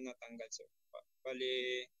hindi ko na natanggal, sir.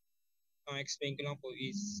 Bali, ang explain ko lang po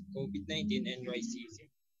is COVID-19 and racism.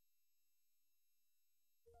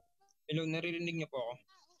 Hello, naririnig niyo po ako?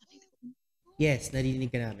 Yes,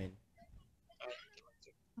 narinig ka namin. Ah,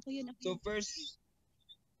 Ako yun, ako so yun.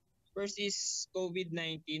 first is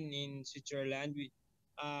COVID-19 in Switzerland.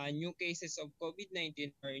 New cases of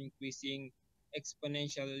COVID-19 are increasing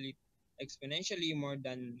exponentially. Exponentially, more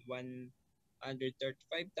than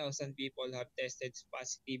 135,000 people have tested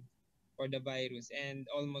positive for the virus, and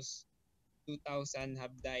almost 2,000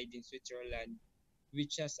 have died in Switzerland,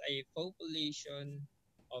 which has a population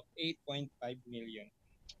of 8.5 million.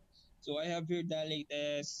 So I have here the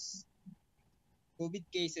latest COVID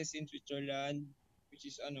cases in Switzerland, which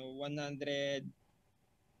is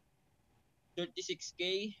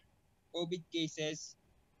 136K COVID cases.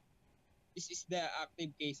 This is the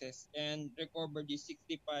active cases, and recovered is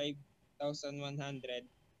 65,100,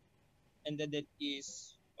 and the death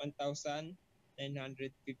is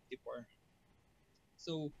 1,954.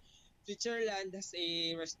 So Switzerland has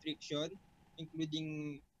a restriction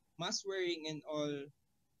including mask wearing and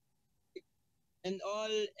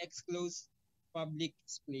all excludes public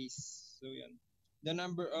space. So yun. The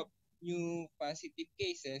number of new positive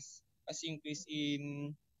cases has increased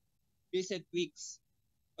in recent weeks.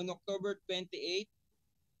 On October 28,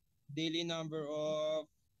 daily number of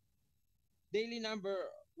daily number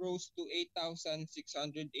rose to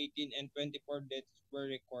 8,618 and 24 deaths were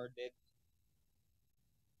recorded.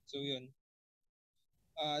 So yun.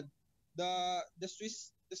 Uh, the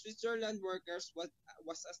Switzerland workers was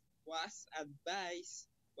advised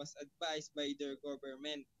by their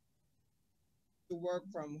government to work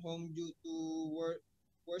from home due to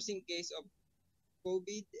worsening case of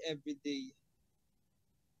COVID every day,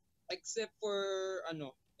 except for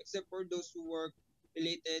except for those who work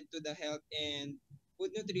related to the health and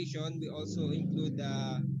food nutrition. We also include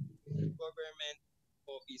the government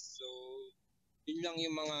office. So yun lang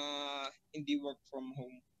yung mga hindi work from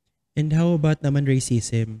home. And how about naman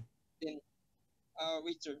racism? Then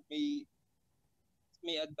wait, sir, may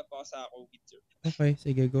may add pa po ako sa COVID, sir. Okay,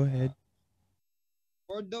 sige, go Uh, ahead.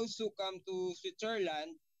 for those who come to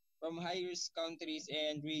Switzerland from high-risk countries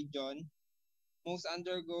and region, most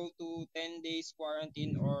undergo to 10 days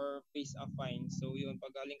quarantine or face a fine. So yun,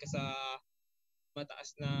 pag galing ka sa pag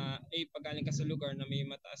galing ka sa lugar na may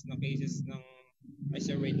mataas na cases ng, ay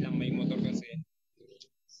sir, wait lang, may motor kasi.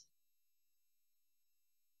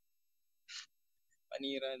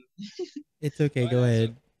 Paniran. It's okay, Okay go lang, so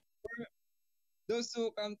ahead. for those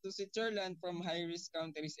who come to Switzerland from high-risk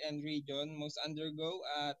countries and region must undergo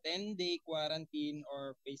a 10-day quarantine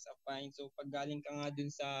or face a fine. So pag galing ka nga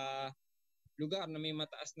dun sa lugar na may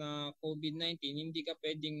mataas na COVID-19, hindi ka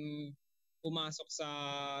pwedeng pumasok sa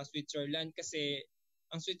Switzerland kasi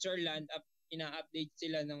ang Switzerland, ina-update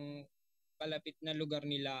sila ng kalapit na lugar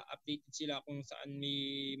nila, updated sila kung saan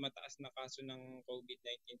may mataas na kaso ng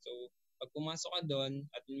COVID-19. So, pag pumasok ka doon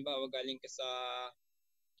at halimbawa galing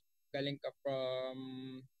ka from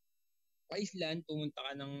Iceland, pumunta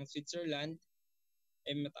ka ng Switzerland,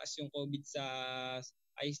 eh mataas yung COVID sa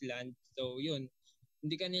Iceland. So, yun,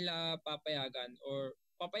 hindi ka nila papayagan or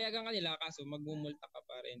papayagan ka nila kaso magmumulta ka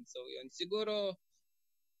pa rin. So, yun. Siguro,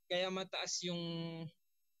 kaya mataas yung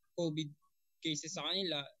COVID cases sa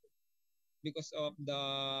kanila because of the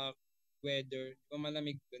weather. Di ba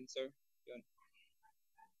malamig dun, sir? Yun.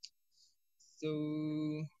 So,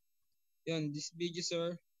 yun. This video,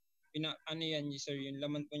 sir, ano yan, sir, yung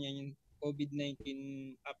laman po niyan, yung COVID-19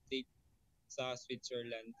 update sa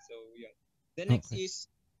Switzerland. So, yun. The next Okay. is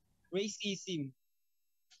racism.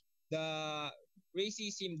 The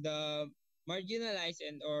the marginalized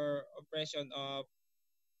and or oppression of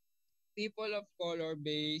people of color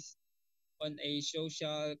based on a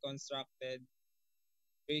social constructed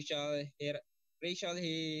racial hier- racial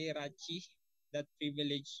hierarchy that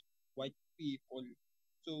privilege white people.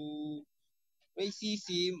 So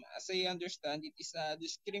racism, as I understand, it is a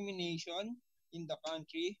discrimination in the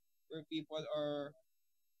country where people are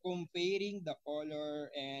comparing the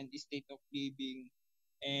color and the state of living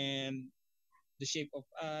and the shape of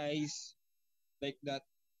eyes like that.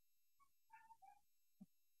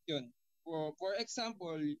 Yun. For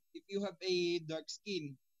example, if you have a dark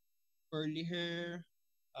skin, curly hair,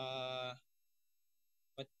 uh,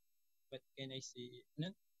 what what can I say?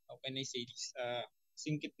 Ano? How can I say this?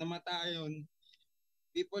 Singkit na mata yun.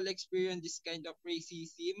 People experience this kind of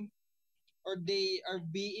racism or they are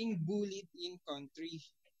being bullied in country.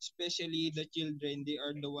 Especially the children, they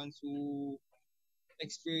are the ones who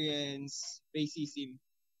experience racism.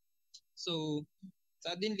 So,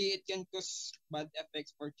 suddenly it can cause bad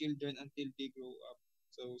effects for children until they grow up.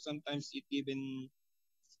 So, sometimes it even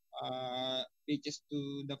reaches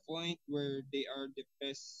to the point where they are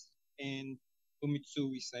depressed and commit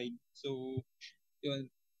suicide. So, yun.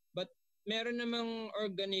 But meron namang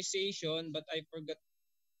organization, but I forgot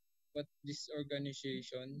what this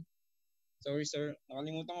organization. Sorry sir,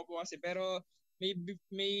 nakalimutan ko po kasi. Pero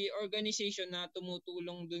may organization na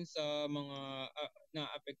tumutulong dun sa mga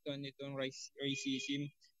naapektuhan nitong racism.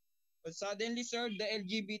 But suddenly sir, the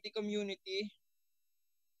LGBT community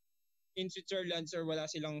in Switzerland sir, wala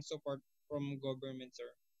silang support from government sir.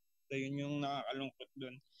 So yun yung nakakalungkot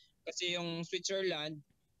dun. Kasi yung Switzerland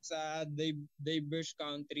sa diverse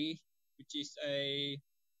country which is a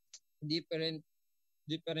different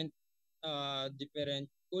different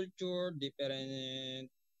culture,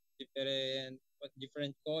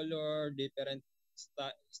 different color, different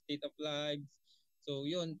state of life. So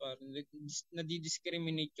yun, parang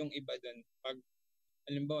nadi-discriminate yung iba doon. Pag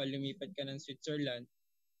halimbawa lumipat ka ng Switzerland,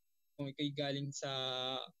 kung ikay galing sa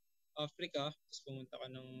Africa, tapos pumunta ka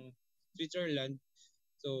ng Switzerland,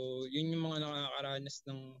 so yun yung mga nakakaranas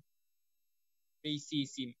ng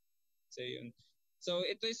racism. So yun. So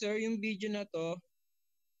ito sir, yung video na to,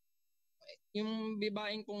 yung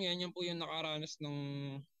bibaing pong yan po yung nakaranas ng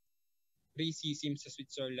racism sa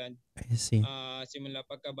Switzerland. I see. Simula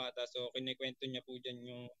pagkabata. So, kinikwento niya po dyan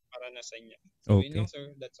yung karanasan niya. So, yun lang Okay. sir.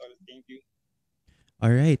 That's all. Thank you.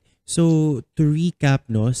 All right. So to recap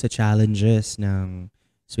no sa challenges ng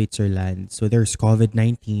Switzerland. So there's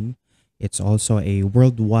COVID-19. It's also a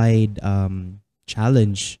worldwide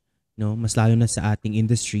challenge, no? Mas lalo na sa ating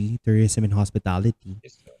industry, tourism and hospitality.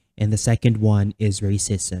 Yes, sir. And the second one is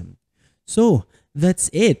racism. So that's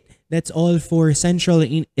it. That's all for Central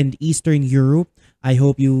and Eastern Europe. I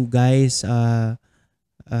hope you guys have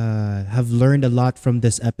learned a lot from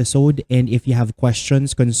this episode. And if you have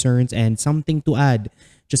questions, concerns, and something to add,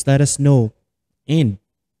 just let us know. And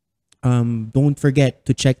don't forget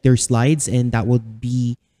to check their slides, and that will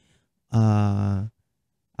be I'll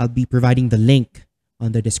be providing the link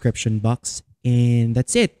on the description box. And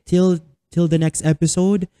that's it. Till the next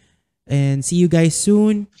episode. And see you guys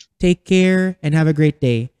soon. Take care and have a great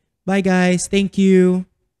day. Bye, guys. Thank you.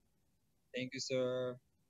 Thank you, sir.